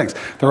 All those things,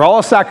 they're all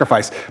a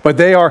sacrifice, but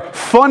they are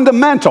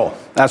fundamental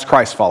as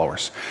Christ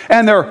followers.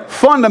 And they're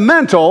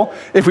fundamental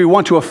if we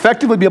want to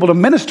effectively be able to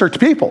minister to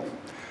people.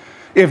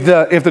 If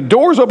the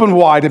doors open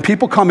wide and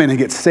people come in and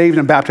get saved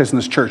and baptized in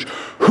this church,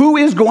 who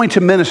is going to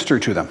minister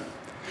to them?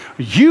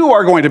 You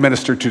are going to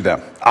minister to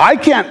them. I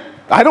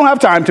don't have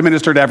time to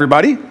minister to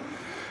everybody.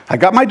 I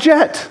got my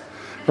jet,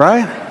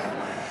 right?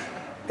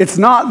 It's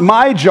not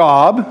my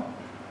job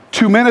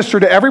to minister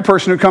to every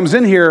person who comes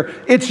in here.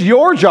 It's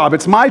your job.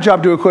 It's my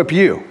job to equip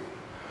you.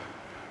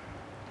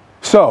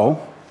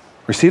 So,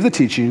 receive the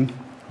teaching,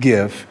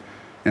 give,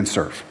 and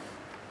serve.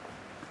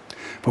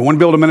 If we want to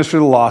be able to minister to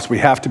the lost, we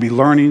have to be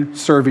learning,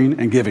 serving,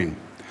 and giving.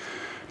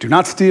 Do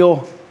not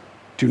steal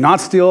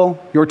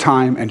your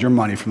time and your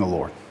money from the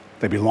Lord.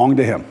 They belong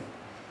to him.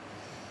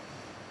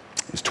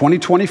 Is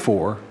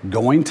 2024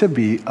 going to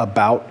be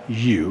about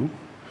you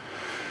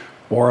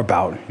or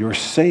about your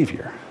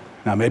Savior?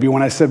 Now, maybe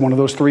when I said one of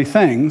those 3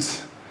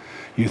 things,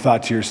 you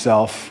thought to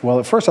yourself, well,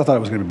 at first I thought it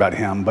was going to be about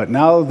him, but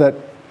now that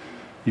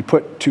you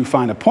put too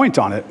fine a point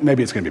on it,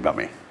 maybe it's going to be about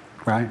me,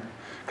 right?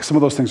 Because some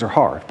of those things are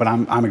hard, but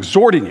I'm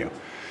exhorting you,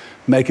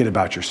 make it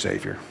about your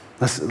Savior.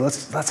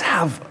 Let's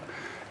have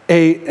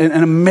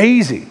an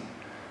amazing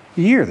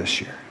year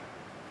this year.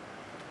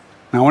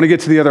 Now, I want to get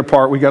to the other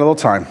part. We got a little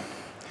time.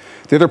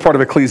 The other part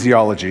of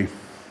ecclesiology.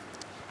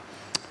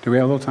 Do we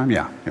have a little time?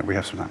 Yeah, we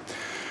have some time.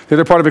 The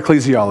other part of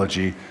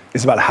ecclesiology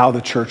is about how the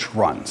church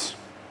runs.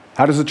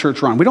 How does the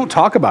church run? We don't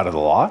talk about it a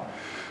lot.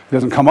 It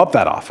doesn't come up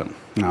that often.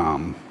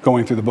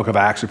 Going through the book of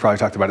Acts, we probably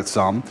talked about it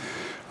some.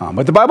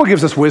 But the Bible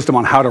gives us wisdom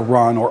on how to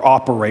run or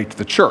operate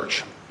the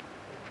church.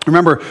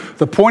 Remember,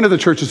 the point of the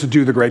church is to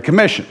do the Great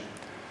Commission.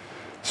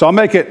 So I'll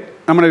make it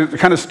to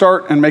kind of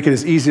start and make it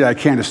as easy as I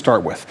can to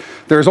start with.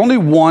 There's only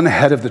one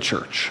head of the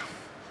church.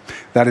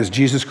 That is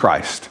Jesus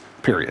Christ,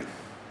 period.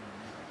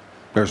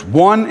 There's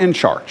one in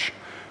charge.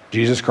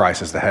 Jesus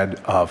Christ is the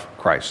head of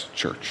Christ's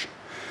church.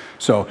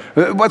 So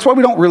that's why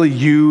we don't really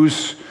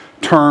use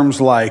terms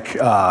like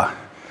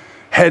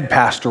head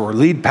pastor or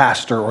lead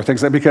pastor or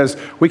things like that, because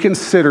we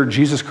consider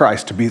Jesus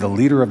Christ to be the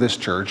leader of this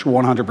church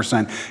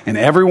 100%, and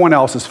everyone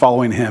else is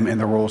following him in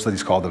the roles that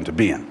he's called them to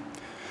be in.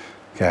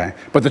 Okay?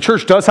 But the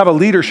church does have a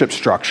leadership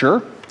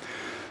structure,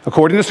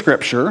 according to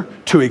Scripture,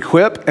 to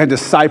equip and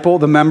disciple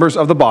the members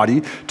of the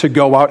body to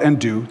go out and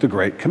do the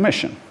Great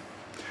Commission.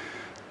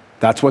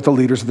 That's what the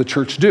leaders of the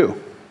church do.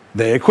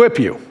 They equip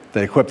you.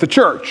 They equip the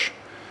church.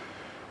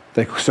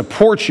 They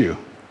support you.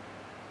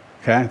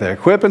 Okay? They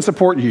equip and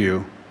support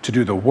you to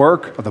do the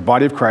work of the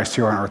body of Christ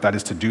here on earth, that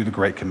is to do the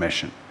Great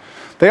Commission.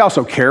 They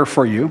also care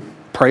for you,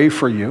 pray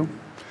for you.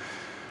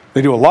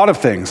 They do a lot of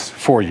things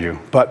for you,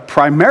 but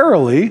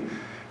primarily,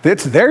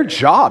 it's their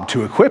job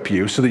to equip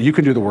you so that you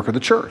can do the work of the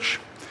church.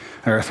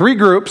 There are three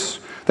groups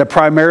that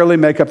primarily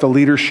make up the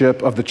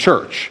leadership of the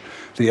church: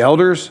 the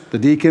elders, the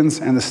deacons,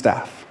 and the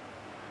staff.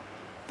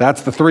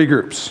 That's the three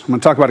groups. I'm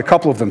going to talk about a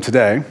couple of them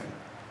today.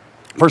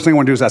 First thing I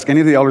want to do is ask any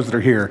of the elders that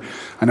are here.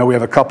 I know we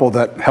have a couple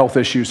that health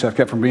issues have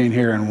kept from being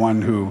here, and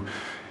one who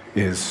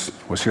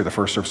was here the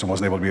first service and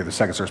wasn't able to be here the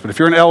second service. But if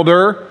you're an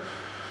elder,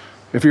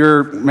 if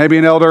you're maybe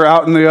an elder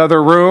out in the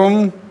other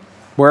room,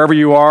 wherever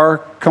you are,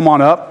 come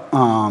on up.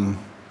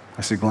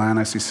 I see Glenn,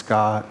 I see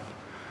Scott,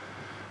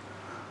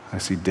 I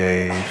see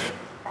Dave.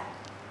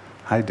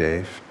 Hi,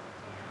 Dave.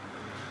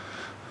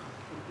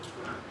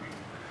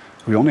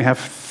 We only have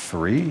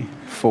 3,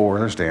 4.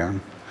 There's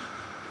Dan.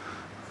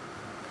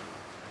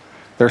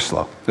 They're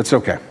slow. It's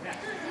okay.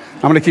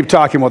 I'm going to keep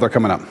talking while they're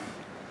coming up.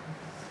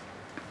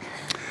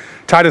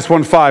 Titus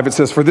 1:5, it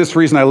says, "For this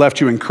reason I left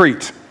you in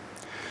Crete,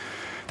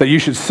 that you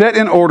should set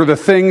in order the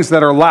things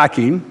that are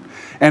lacking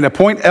and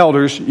appoint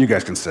elders." You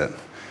guys can sit.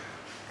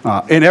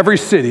 "In every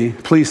city,"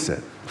 please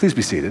sit. Please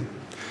be seated.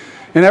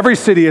 "In every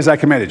city as I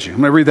commanded you."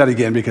 I'm going to read that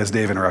again because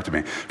Dave interrupted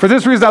me. "For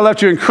this reason I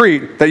left you in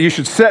Crete, that you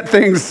should set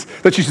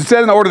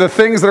in order the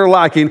things that are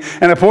lacking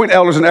and appoint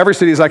elders in every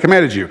city as I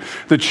commanded you."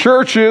 The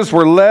churches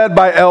were led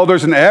by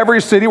elders in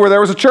every city where there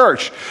was a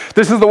church.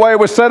 This is the way it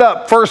was set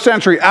up, first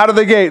century, out of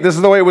the gate. This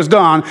is the way it was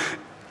done.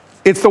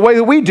 It's the way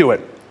that we do it.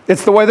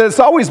 It's the way that it's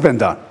always been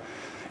done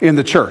in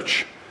the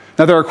church.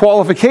 Now, there are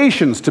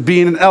qualifications to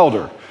being an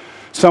elder.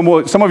 Some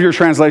of your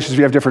translations, if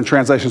you have different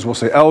translations, will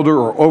say elder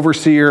or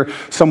overseer.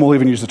 Some will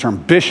even use the term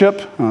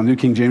bishop. New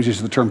King James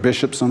uses the term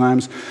bishop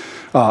sometimes.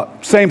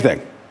 Same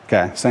thing,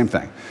 okay, same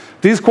thing.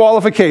 These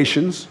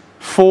qualifications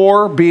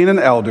for being an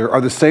elder are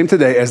the same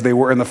today as they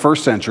were in the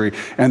first century,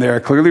 and they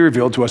are clearly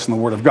revealed to us in the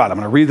Word of God. I'm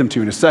going to read them to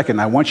you in a second.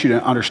 I want you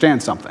to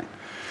understand something.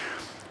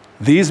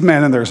 These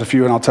men, and there's a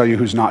few, and I'll tell you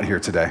who's not here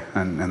today,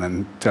 and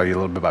then tell you a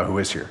little bit about who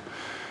is here.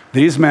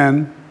 These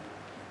men,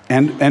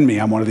 and me,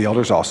 I'm one of the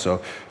elders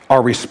also,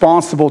 are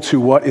responsible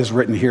to what is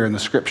written here in the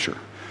Scripture.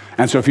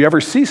 And so if you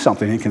ever see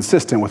something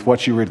inconsistent with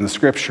what you read in the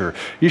Scripture,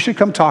 you should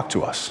come talk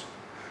to us.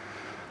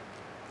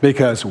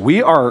 Because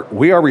we are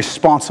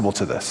responsible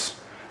to this.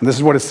 And this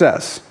is what it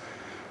says.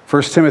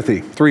 1 Timothy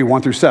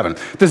 3:1-7.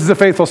 "This is a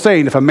faithful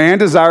saying. If a man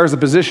desires the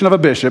position of a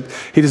bishop,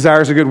 he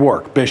desires a good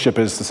work." Bishop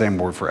is the same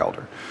word for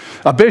elder.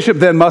 "A bishop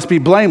then must be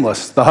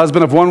blameless, the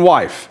husband of one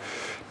wife,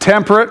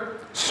 temperate,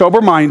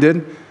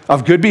 sober-minded,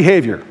 of good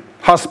behavior,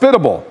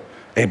 hospitable,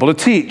 able to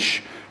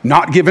teach,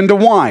 not given to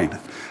wine,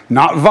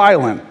 not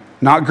violent,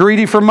 not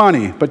greedy for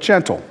money, but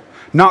gentle,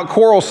 not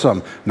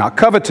quarrelsome, not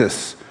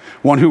covetous,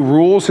 one who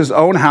rules his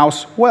own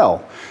house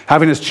well,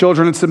 having his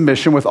children in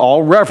submission with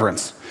all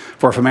reverence.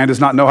 For if a man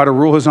does not know how to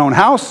rule his own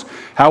house,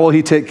 how will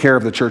he take care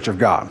of the church of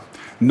God?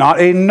 Not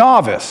a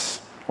novice,"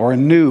 or a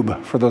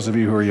noob for those of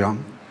you who are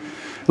young,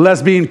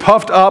 "lest being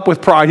puffed up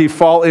with pride he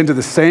fall into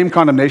the same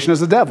condemnation as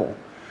the devil.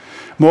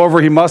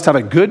 Moreover, he must have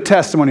a good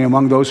testimony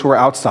among those who are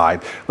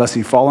outside, lest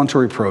he fall into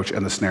reproach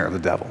and the snare of the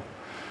devil."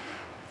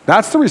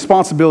 That's the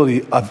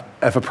responsibility of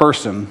a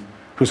person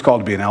who's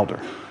called to be an elder.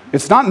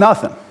 It's not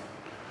nothing.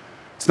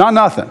 It's not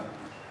nothing.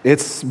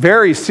 It's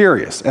very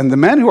serious. And the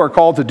men who are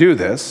called to do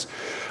this,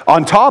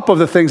 on top of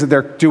the things that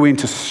they're doing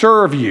to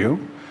serve you,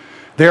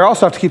 they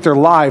also have to keep their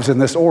lives in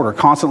this order,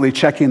 constantly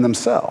checking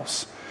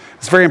themselves.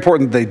 It's very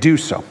important that they do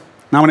so.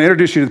 Now, I'm going to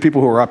introduce you to the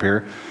people who are up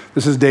here.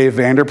 This is Dave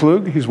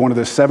Vanderplug. He's one of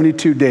the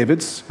 72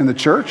 Davids in the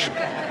church.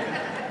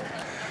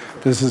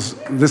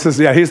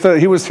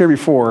 He was here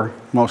before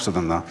most of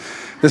them, though.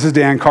 This is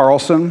Dan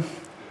Carlson,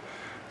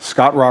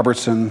 Scott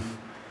Robertson,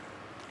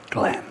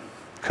 Glenn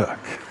Cook.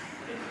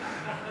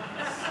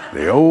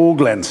 The old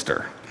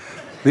Glenster.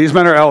 These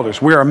men are elders.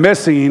 We are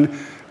missing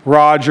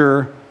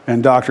Roger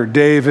and Dr.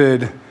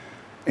 David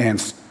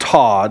and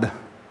Todd.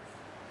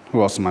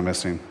 Who else am I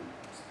missing?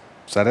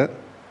 Is that it?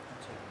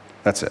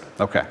 That's it.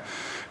 Okay.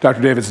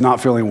 Dr. David's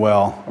not feeling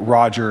well.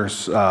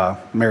 Roger's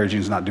Mary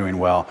Jean's not doing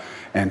well.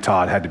 And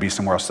Todd had to be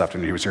somewhere else after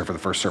he was here for the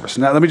first service.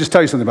 Now, let me just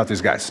tell you something about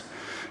these guys.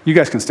 You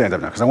guys can stand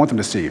up now because I want them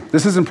to see you.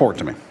 This is important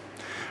to me.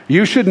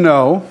 You should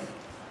know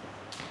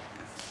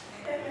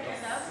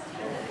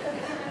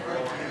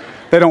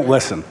They don't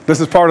listen. This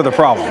is part of the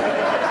problem. It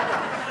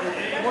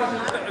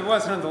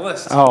wasn't on the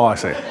list. Oh, I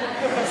see.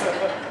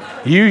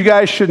 You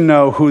guys should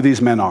know who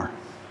these men are.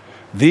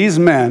 These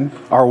men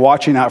are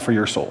watching out for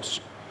your souls.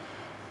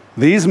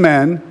 These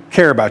men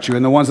care about you,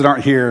 and the ones that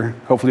aren't here,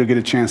 hopefully you'll get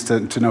a chance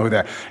to know who they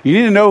are. You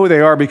need to know who they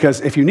are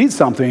because if you need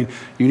something,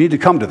 you need to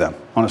come to them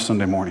on a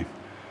Sunday morning.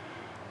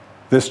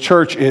 This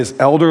church is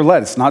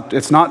elder-led.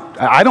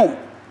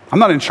 I'm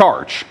not in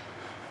charge.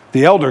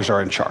 The elders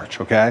are in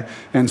charge, okay?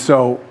 And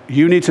so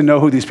you need to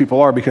know who these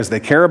people are because they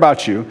care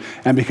about you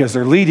and because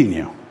they're leading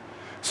you.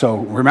 So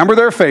remember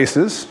their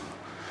faces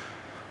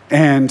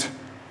and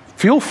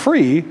feel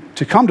free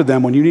to come to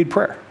them when you need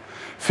prayer.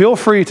 Feel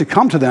free to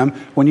come to them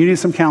when you need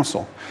some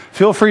counsel.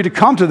 Feel free to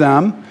come to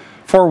them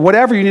for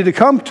whatever you need to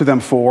come to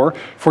them for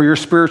your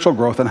spiritual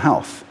growth and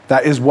health.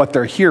 That is what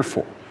they're here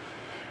for.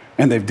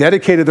 And they've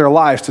dedicated their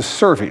lives to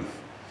serving.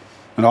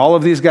 And all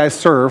of these guys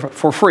serve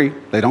for free.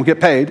 They don't get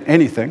paid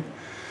anything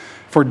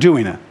for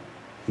doing it.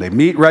 They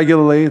meet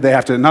regularly.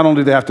 Not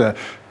only do they have to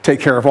take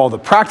care of all the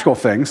practical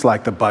things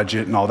like the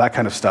budget and all that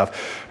kind of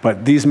stuff,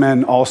 but these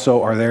men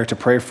also are there to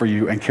pray for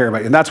you and care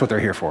about you. And that's what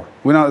they're here for.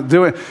 When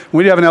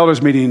you have an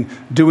elders meeting,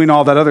 doing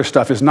all that other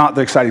stuff is not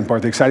the exciting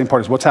part. The exciting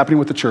part is what's happening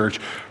with the church,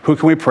 who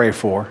can we pray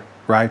for,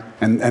 right?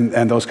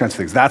 And those kinds of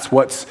things. That's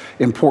what's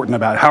important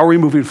about it. How are we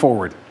moving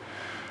forward,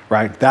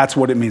 right? That's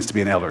what it means to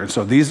be an elder. And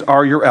so these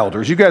are your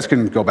elders. You guys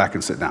can go back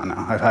and sit down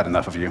now. I've had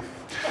enough of you.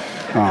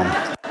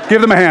 Give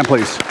them a hand,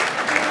 please.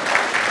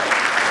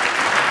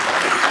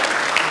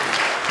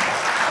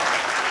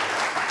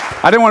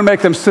 I didn't want to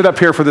make them sit up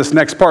here for this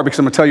next part because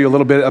I'm going to tell you a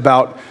little bit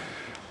about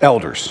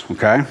elders,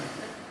 okay?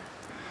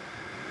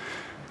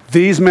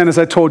 These men, as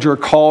I told you, are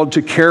called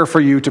to care for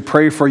you, to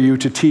pray for you,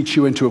 to teach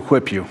you, and to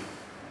equip you.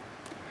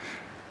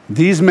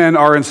 These men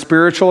are in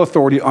spiritual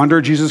authority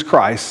under Jesus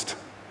Christ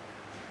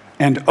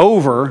and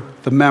over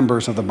the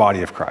members of the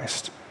body of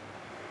Christ.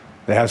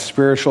 They have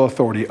spiritual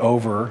authority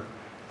over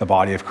the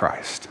body of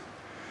Christ.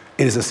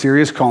 It is a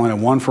serious calling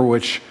and one for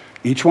which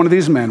each one of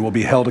these men will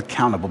be held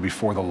accountable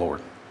before the Lord.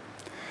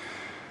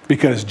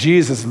 Because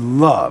Jesus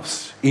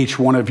loves each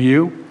one of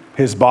you,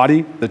 his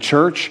body, the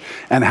church,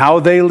 and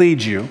how they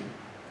lead you,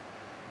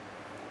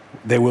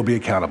 they will be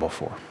accountable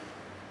for.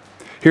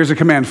 Here's a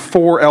command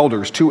for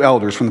elders, two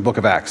elders from the book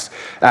of Acts,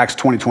 Acts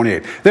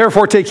 20:28.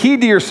 Therefore, take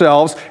heed to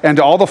yourselves and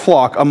to all the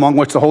flock among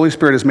which the Holy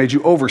Spirit has made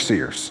you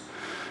overseers.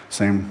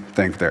 Same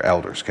thing for their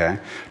elders, okay?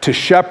 To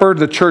shepherd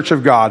the church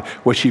of God,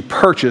 which he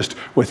purchased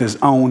with his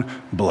own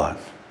blood.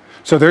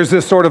 So there's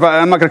this sort of,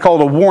 I'm not going to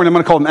call it a warning, I'm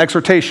going to call it an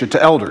exhortation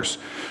to elders.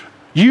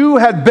 You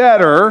had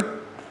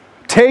better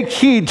take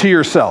heed to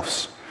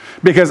yourselves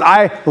because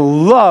I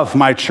love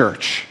my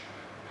church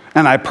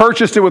and I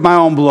purchased it with my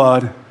own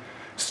blood.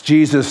 It's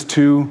Jesus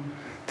to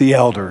the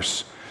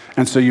elders.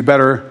 And so you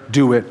better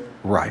do it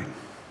right.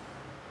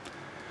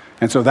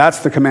 And so that's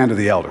the command of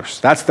the elders.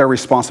 That's their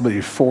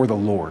responsibility for the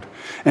Lord.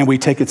 And we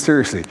take it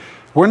seriously.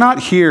 We're not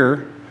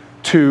here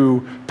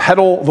to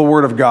peddle the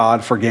word of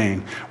God for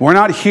gain. We're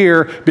not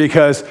here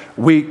because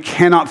we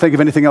cannot think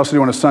of anything else to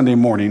do on a Sunday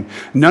morning.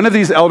 None of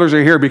these elders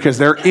are here because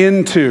they're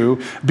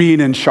into being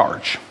in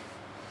charge.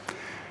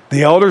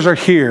 The elders are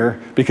here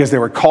because they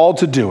were called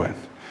to do it.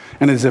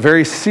 And it's a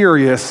very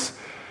serious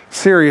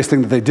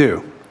thing that they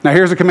do. Now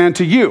here's a command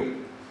to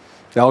you.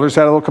 The elders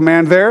had a little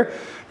command there.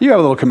 You have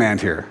a little command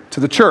here to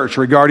the church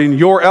regarding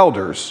your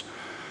elders.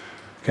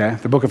 Okay,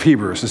 the book of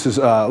Hebrews. This is,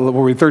 we'll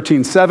read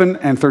 13:7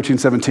 and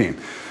 13:17.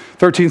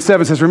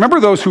 13:7 says, remember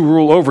those who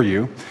rule over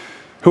you,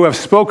 who have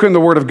spoken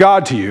the word of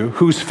God to you,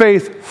 whose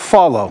faith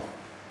follow,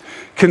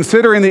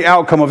 considering the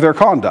outcome of their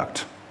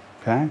conduct.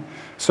 Okay?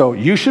 So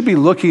you should be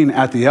looking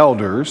at the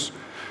elders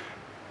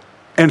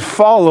and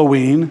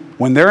following,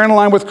 when they're in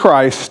line with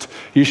Christ,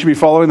 you should be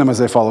following them as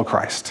they follow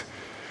Christ.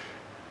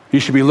 You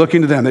should be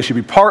looking to them. They should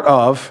be part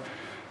of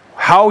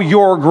how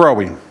you're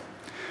growing.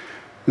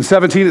 In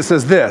 17 it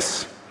says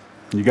this,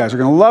 and you guys are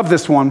going to love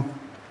this one,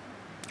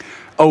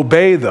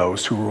 obey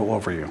those who rule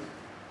over you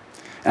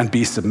and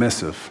be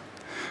submissive,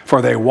 for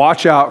they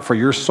watch out for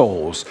your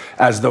souls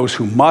as those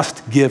who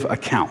must give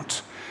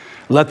account.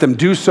 Let them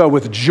do so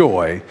with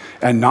joy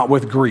and not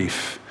with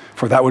grief,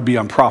 for that would be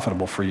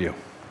unprofitable for you.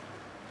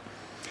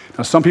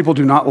 Now, some people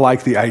do not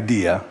like the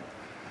idea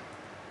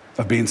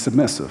of being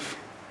submissive.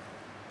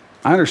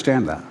 I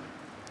understand that.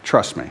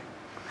 Trust me.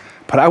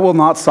 But I will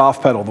not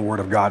soft pedal the word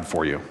of God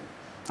for you.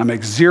 I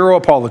make zero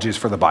apologies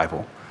for the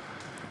Bible.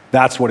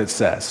 That's what it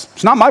says.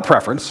 It's not my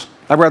preference.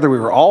 I'd rather we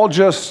were all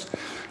just,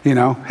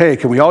 hey,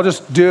 can we all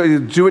just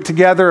do it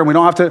together and we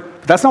don't have to?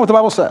 But that's not what the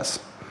Bible says.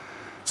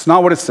 It's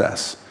not what it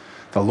says.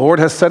 The Lord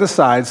has set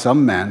aside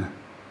some men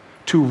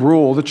to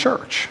rule the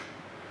church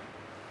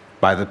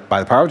by the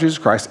power of Jesus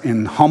Christ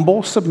in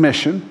humble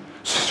submission,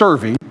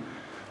 serving,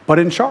 but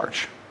in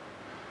charge.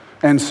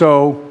 And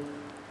so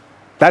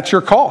that's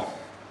your call.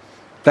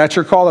 That's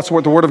your call. That's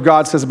what the Word of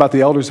God says about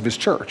the elders of his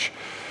church.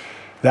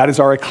 That is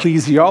our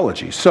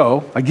ecclesiology.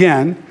 So,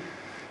 again,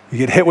 you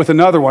get hit with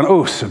another one.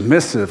 Oh,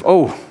 submissive.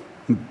 Oh,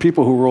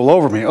 People who rule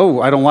over me,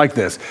 oh, I don't like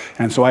this.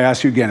 And so I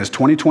ask you again, is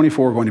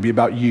 2024 going to be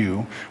about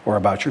you or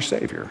about your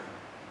Savior?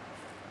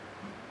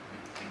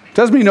 It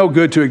does me no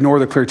good to ignore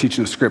the clear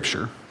teaching of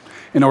Scripture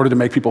in order to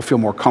make people feel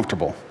more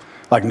comfortable.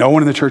 Like no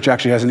one in the church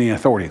actually has any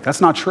authority.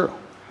 That's not true.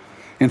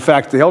 In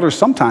fact, the elders,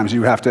 sometimes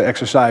you have to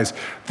exercise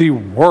the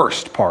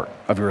worst part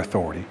of your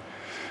authority,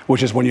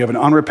 which is when you have an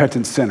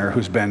unrepentant sinner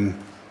who's been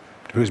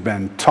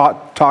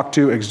talked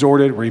to,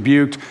 exhorted,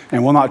 rebuked,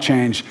 and will not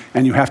change,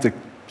 and you have to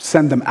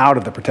send them out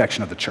of the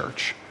protection of the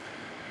church.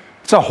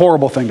 It's a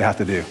horrible thing to have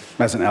to do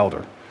as an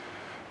elder.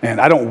 And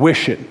I don't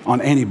wish it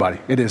on anybody.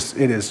 It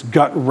is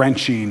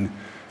gut-wrenching,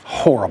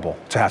 horrible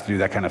to have to do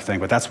that kind of thing,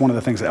 but that's one of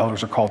the things that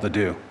elders are called to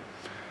do.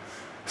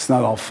 It's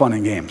not all fun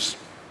and games.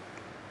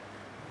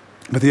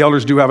 But the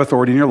elders do have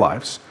authority in your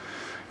lives,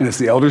 and it's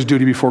the elders'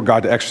 duty before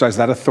God to exercise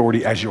that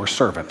authority as your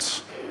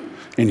servants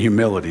in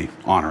humility,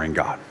 honoring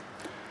God.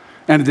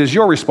 And it is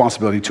your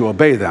responsibility to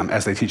obey them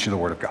as they teach you the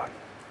Word of God.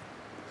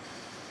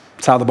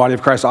 It's how the body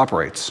of Christ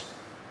operates.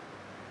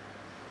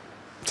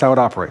 It's how it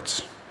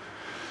operates.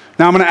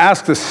 Now I'm going to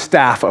ask the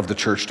staff of the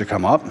church to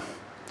come up,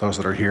 those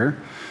that are here,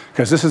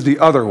 because this is the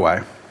other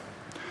way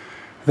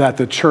that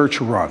the church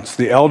runs.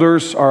 The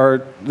elders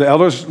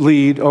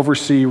lead,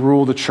 oversee,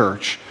 rule the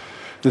church.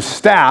 The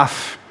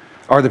staff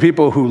are the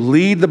people who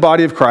lead the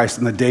body of Christ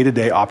in the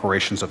day-to-day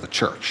operations of the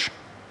church.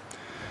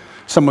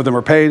 Some of them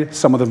are paid,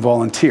 some of them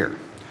volunteer.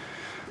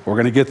 We're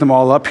going to get them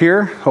all up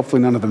here.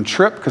 Hopefully none of them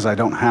trip because I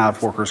don't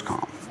have workers'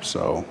 comp.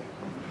 So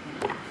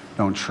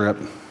don't trip.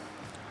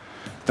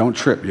 Don't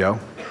trip, yo.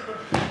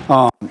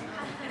 I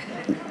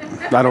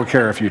don't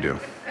care if you do.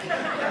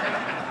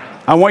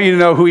 I want you to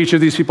know who each of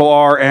these people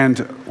are and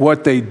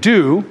what they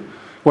do,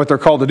 what they're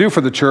called to do for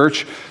the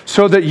church,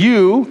 so that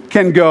you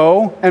can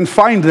go and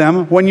find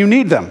them when you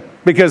need them,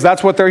 because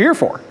that's what they're here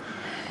for.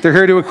 They're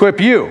here to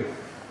equip you.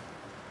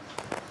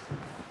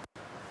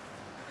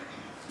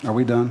 Are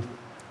we done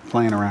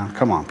playing around?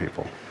 Come on,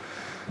 people.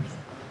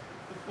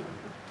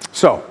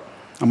 So,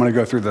 I'm going to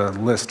go through the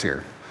list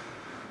here.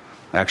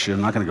 Actually,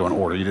 I'm not going to go in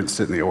order. You didn't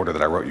sit in the order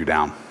that I wrote you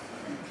down.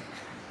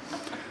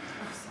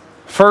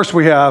 First,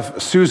 we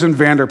have Susan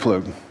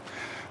Vanderplug.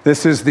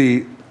 This is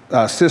the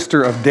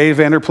sister of Dave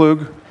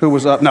Vanderplug, who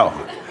was up. No,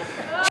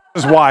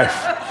 his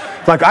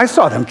wife. Like, I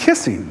saw them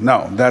kissing.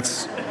 No,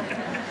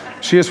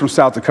 she is from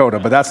South Dakota,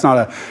 but that's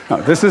not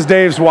no, this is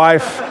Dave's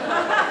wife.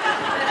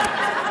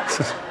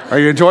 Are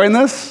you enjoying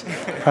this?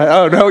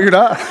 Oh, no, you're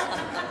not?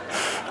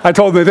 I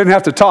told them they didn't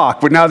have to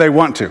talk, but now they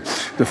want to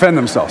defend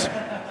themselves.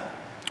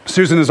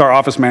 Susan is our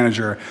office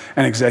manager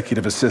and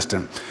executive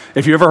assistant.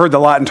 If you ever heard the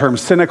Latin term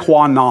sine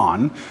qua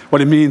non,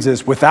 what it means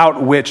is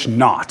without which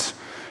not.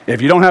 If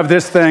you don't have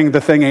this thing,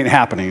 the thing ain't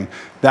happening.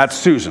 That's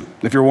Susan.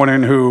 If you're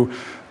wondering who,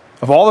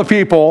 of all the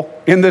people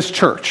in this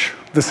church,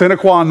 the sine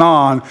qua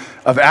non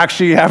of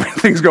actually having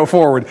things go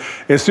forward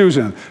is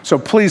Susan. So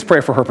please pray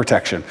for her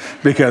protection,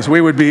 because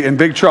we would be in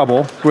big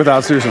trouble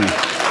without Susan.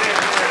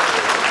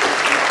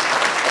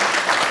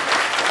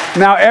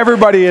 Now,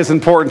 everybody is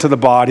important to the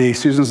body.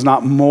 Susan's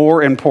not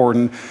more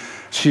important.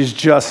 She's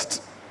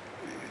just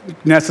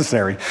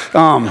necessary.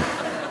 Then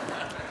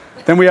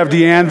we have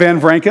Deanne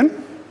Van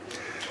Vranken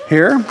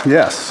here.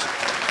 Yes.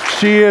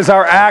 She is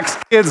our Acts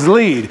Kids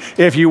lead.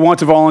 If you want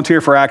to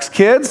volunteer for Acts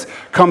Kids,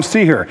 come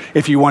see her.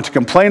 If you want to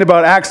complain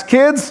about Acts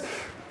Kids,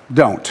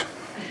 don't.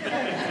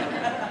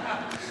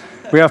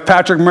 We have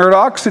Patrick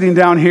Murdoch sitting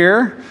down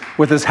here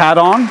with his hat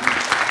on.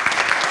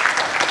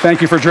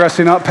 Thank you for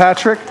dressing up,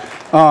 Patrick.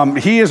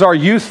 He is our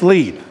youth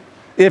lead.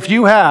 If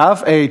you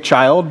have a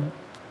child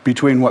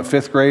between,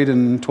 5th grade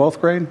and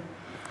 12th grade,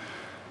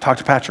 talk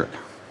to Patrick.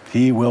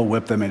 He will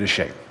whip them into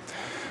shape.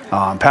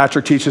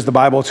 Patrick teaches the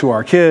Bible to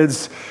our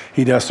kids.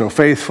 He does so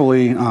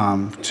faithfully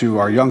to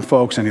our young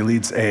folks, and he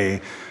leads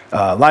a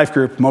life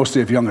group,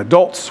 mostly of young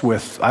adults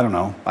with,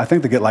 I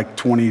think they get like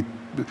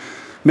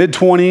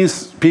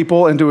mid-20s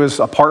people into his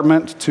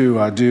apartment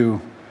to do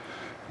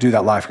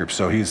that life group.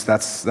 So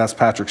that's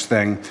Patrick's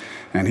thing.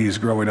 And he's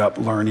growing up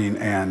learning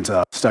and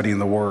studying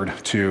the Word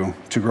to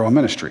grow a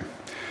ministry.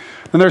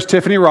 Then there's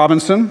Tiffany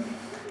Robinson,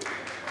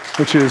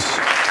 which is,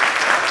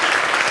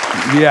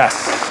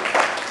 yes,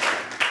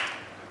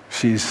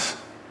 she's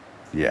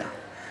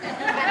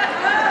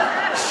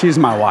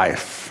my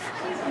wife.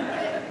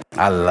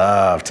 I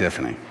love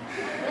Tiffany.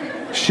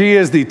 She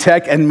is the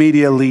tech and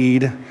media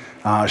lead.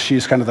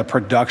 She's kind of the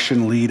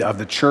production lead of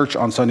the church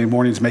on Sunday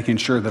mornings, making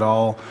sure that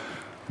all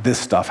this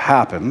stuff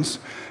happens.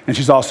 And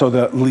she's also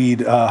the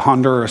lead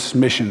Honduras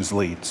missions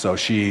lead. So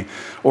she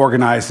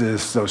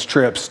organizes those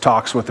trips,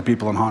 talks with the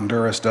people in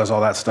Honduras, does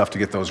all that stuff to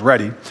get those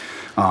ready.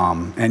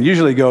 And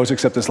usually goes,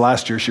 except this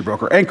last year she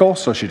broke her ankle,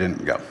 so she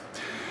didn't go.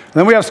 And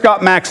then we have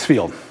Scott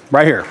Maxfield,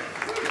 right here.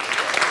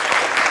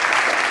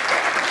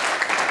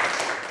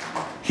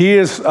 He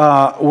is,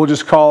 we'll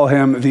just call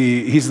him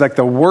he's like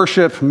the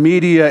worship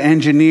media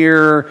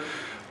engineer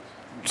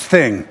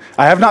thing.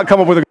 I have not come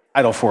up with a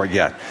title for it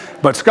yet.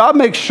 But Scott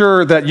makes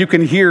sure that you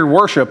can hear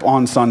worship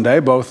on Sunday,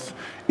 both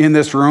in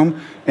this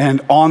room and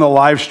on the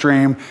live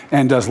stream,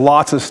 and does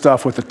lots of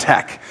stuff with the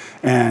tech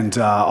and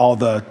all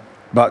the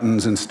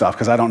buttons and stuff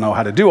because I don't know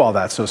how to do all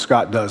that. So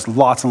Scott does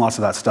lots and lots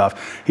of that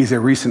stuff. He's a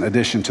recent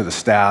addition to the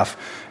staff,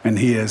 and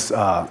he's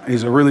a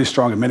really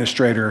strong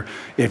administrator.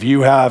 If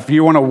you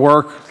want to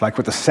work like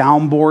with the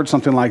soundboard,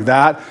 something like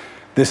that,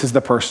 this is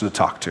the person to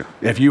talk to.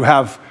 If you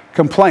have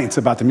complaints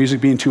about the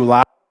music being too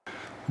loud,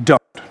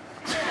 don't.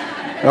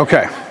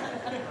 Okay.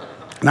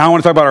 Now I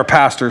want to talk about our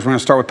pastors. We're going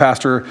to start with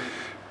Pastor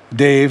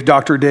Dave,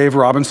 Dr. Dave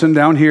Robinson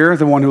down here,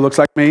 the one who looks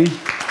like me.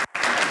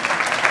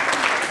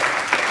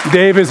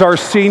 Dave is our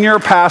senior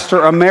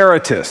pastor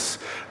emeritus.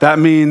 That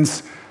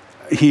means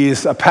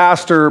he's a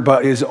pastor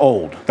but is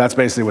old. That's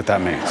basically what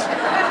that means.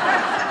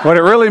 What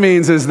it really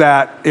means is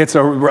that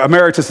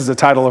emeritus is a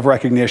title of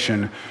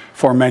recognition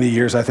for many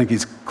years. I think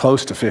he's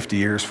close to 50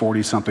 years,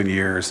 40-something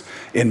years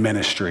in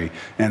ministry.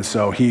 And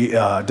so he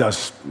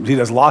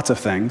does lots of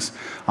things,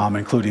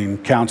 including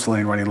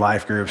counseling, running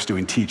life groups,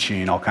 doing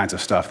teaching, all kinds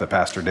of stuff that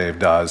Pastor Dave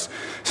does.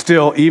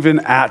 Still, even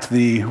at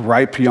the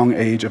ripe young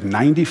age of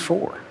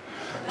 94.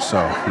 So,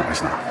 no,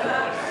 he's not.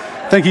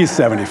 I think he's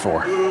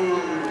 74.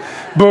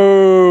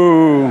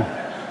 Boo!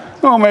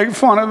 Don't make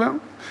fun of him.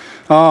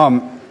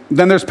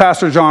 Then there's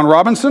Pastor John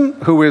Robinson,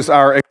 who is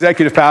our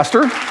executive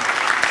pastor.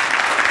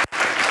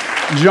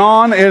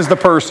 John is the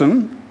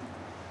person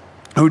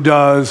who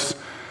does,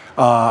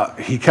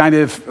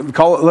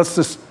 let's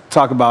just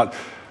talk about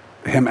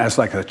him as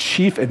like a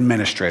chief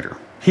administrator.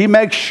 He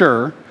makes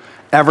sure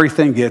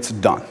everything gets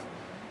done.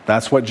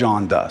 That's what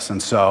John does.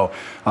 And so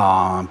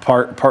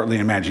partly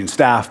in managing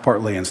staff,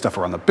 partly in stuff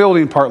around the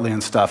building, partly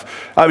in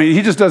stuff. I mean,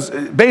 he just does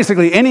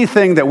basically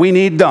anything that we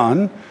need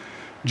done,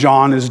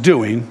 John is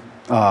doing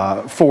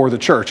for the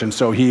church. And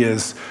so he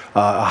is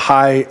a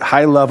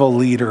high-level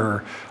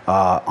leader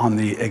on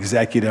the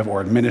executive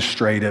or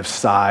administrative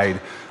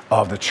side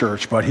of the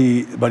church. But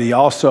he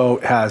also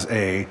has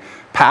a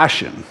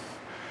passion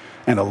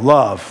and a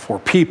love for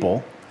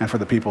people and for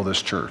the people of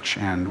this church,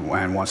 and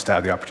wants to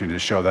have the opportunity to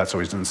show that. So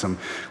he's doing some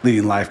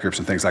leading life groups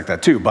and things like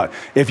that too. But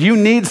if you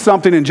need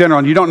something in general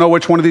and you don't know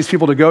which one of these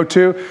people to go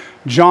to,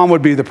 John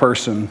would be the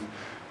person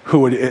who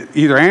would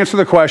either answer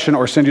the question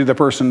or send you to the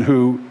person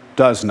who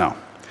does know.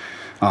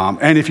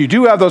 And if you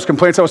do have those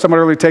complaints, I was talking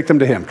about earlier, take them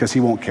to him because he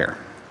won't care.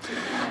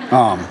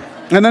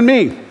 And then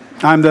me.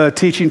 I'm the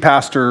teaching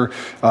pastor.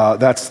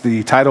 That's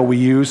the title we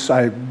use.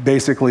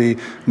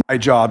 My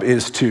job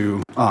is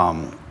to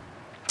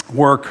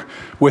work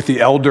with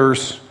the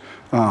elders,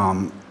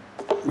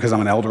 because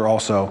I'm an elder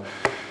also,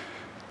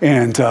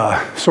 and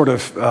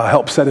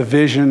help set a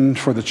vision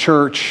for the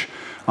church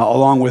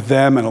along with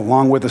them and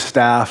along with the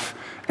staff,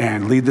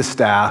 and lead the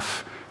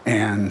staff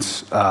and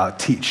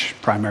teach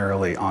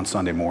primarily on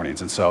Sunday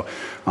mornings. And so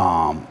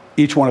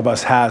each one of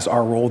us has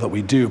our role that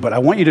we do. But I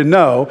want you to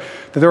know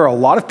that there are a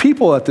lot of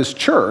people at this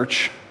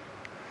church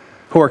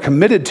who are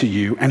committed to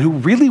you and who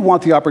really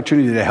want the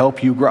opportunity to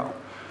help you grow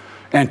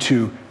and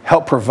to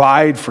help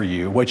provide for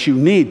you what you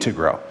need to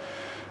grow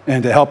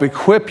and to help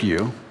equip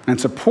you and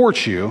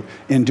support you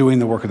in doing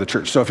the work of the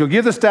church. So if you'll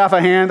give the staff a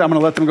hand, I'm going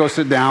to let them go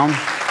sit down.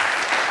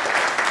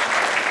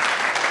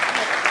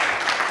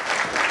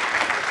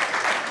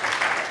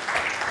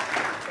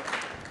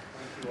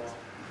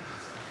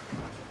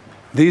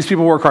 These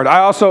people work hard. I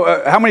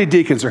also, how many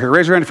deacons are here?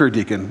 Raise your hand if you're a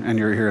deacon and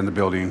you're here in the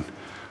building.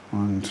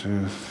 1,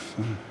 2,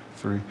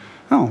 3.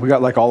 Oh, we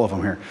got like all of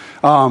them here.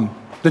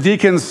 The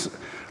deacons,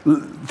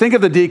 think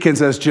of the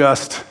deacons as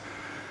just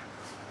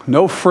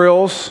no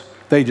frills.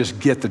 They just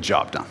get the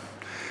job done.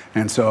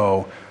 And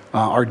so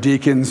our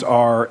deacons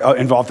are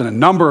involved in a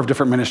number of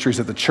different ministries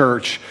at the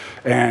church,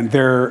 and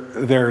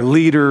they're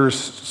leaders,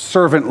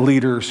 servant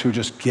leaders who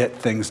just get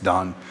things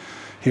done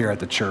here at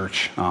the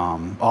church,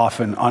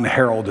 often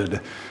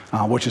unheralded,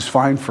 which is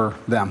fine for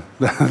them.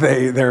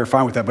 They're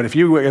fine with that. But if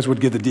you guys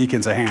would give the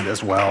deacons a hand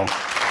as well.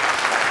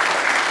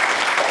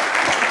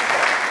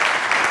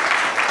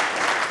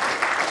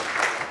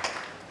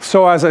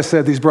 So as I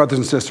said, these brothers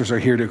and sisters are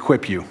here to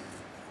equip you.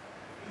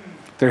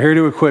 They're here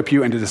to equip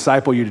you and to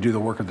disciple you to do the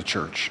work of the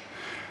church.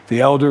 The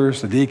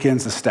elders, the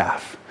deacons, the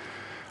staff.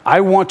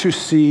 I want to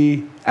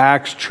see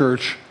Acts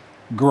Church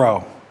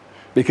grow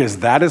because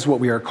that is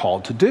what we are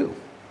called to do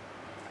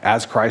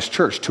as Christ's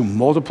church, to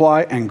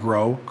multiply and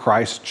grow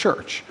Christ's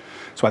church.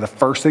 That's why the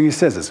first thing he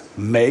says is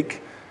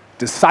make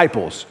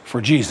disciples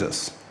for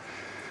Jesus.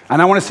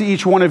 And I want to see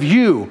each one of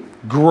you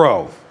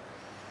grow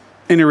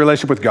in your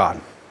relationship with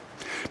God.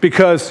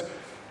 Because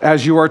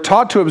as you are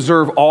taught to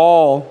observe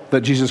all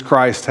that Jesus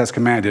Christ has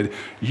commanded,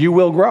 you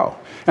will grow.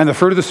 And the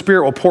fruit of the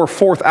Spirit will pour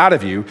forth out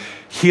of you,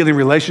 healing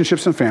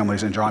relationships and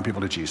families and drawing people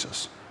to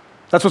Jesus.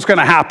 That's what's going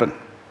to happen.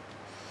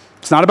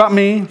 It's not about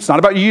me. It's not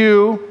about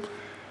you.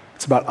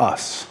 It's about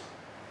us.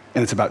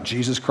 And it's about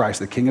Jesus Christ,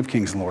 the King of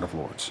Kings and Lord of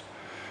Lords.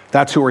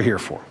 That's who we're here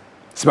for.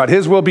 It's about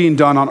his will being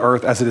done on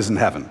earth as it is in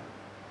heaven.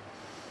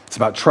 It's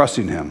about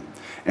trusting him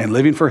and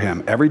living for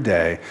him every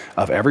day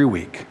of every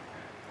week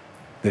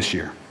this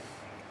year.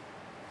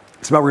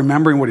 It's about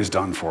remembering what he's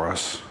done for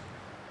us,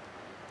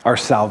 our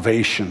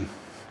salvation,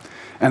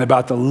 and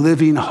about the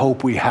living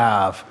hope we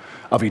have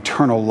of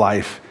eternal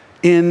life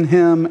in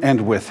him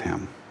and with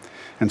him.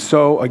 And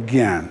so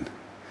again,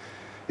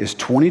 is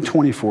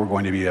 2024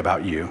 going to be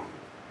about you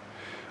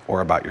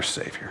or about your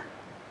Savior?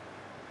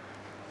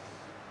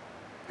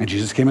 And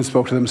Jesus came and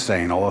spoke to them,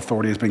 saying, all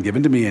authority has been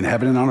given to me in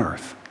heaven and on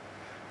earth.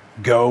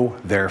 Go,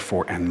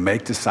 therefore, and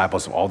make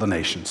disciples of all the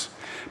nations,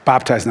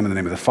 baptizing them in the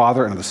name of the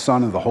Father and of the Son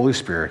and of the Holy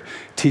Spirit,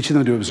 teaching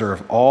them to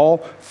observe all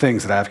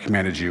things that I have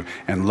commanded you.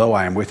 And lo,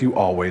 I am with you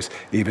always,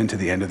 even to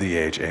the end of the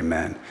age.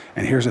 Amen.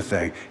 And here's the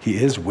thing.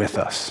 He is with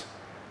us.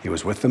 He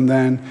was with them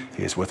then.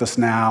 He is with us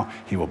now.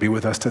 He will be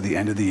with us to the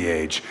end of the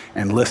age.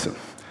 And listen,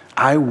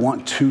 I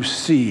want to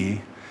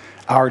see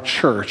our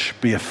church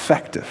be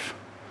effective.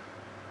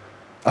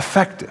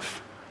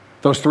 Effective.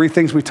 Those three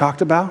things we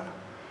talked about,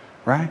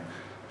 right?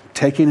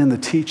 Taking in the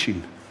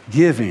teaching,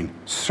 giving,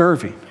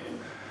 serving.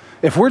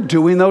 If we're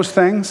doing those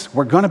things,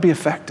 we're going to be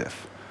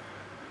effective.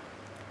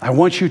 I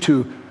want you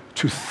to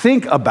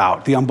think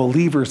about the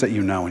unbelievers that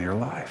you know in your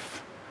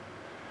life,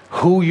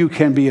 who you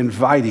can be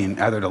inviting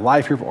either to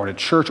Life Group or to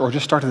church or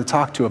just starting to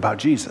talk to about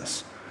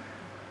Jesus.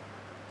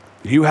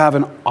 You have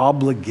an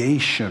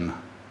obligation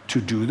to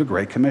do the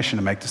Great Commission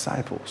to make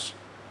disciples.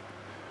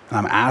 And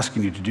I'm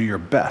asking you to do your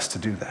best to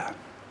do that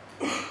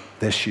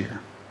this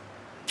year.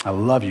 I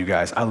love you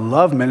guys. I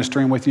love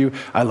ministering with you.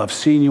 I love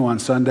seeing you on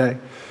Sunday.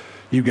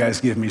 You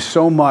guys give me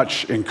so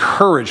much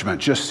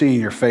encouragement just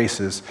seeing your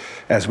faces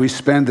as we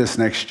spend this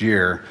next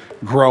year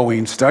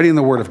growing, studying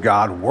the Word of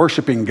God,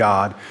 worshiping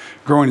God,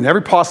 growing in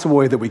every possible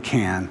way that we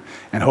can,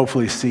 and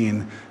hopefully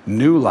seeing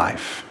new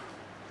life,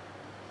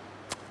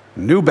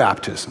 new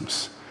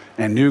baptisms,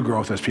 and new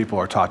growth as people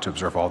are taught to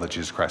observe all that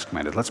Jesus Christ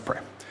commanded. Let's pray.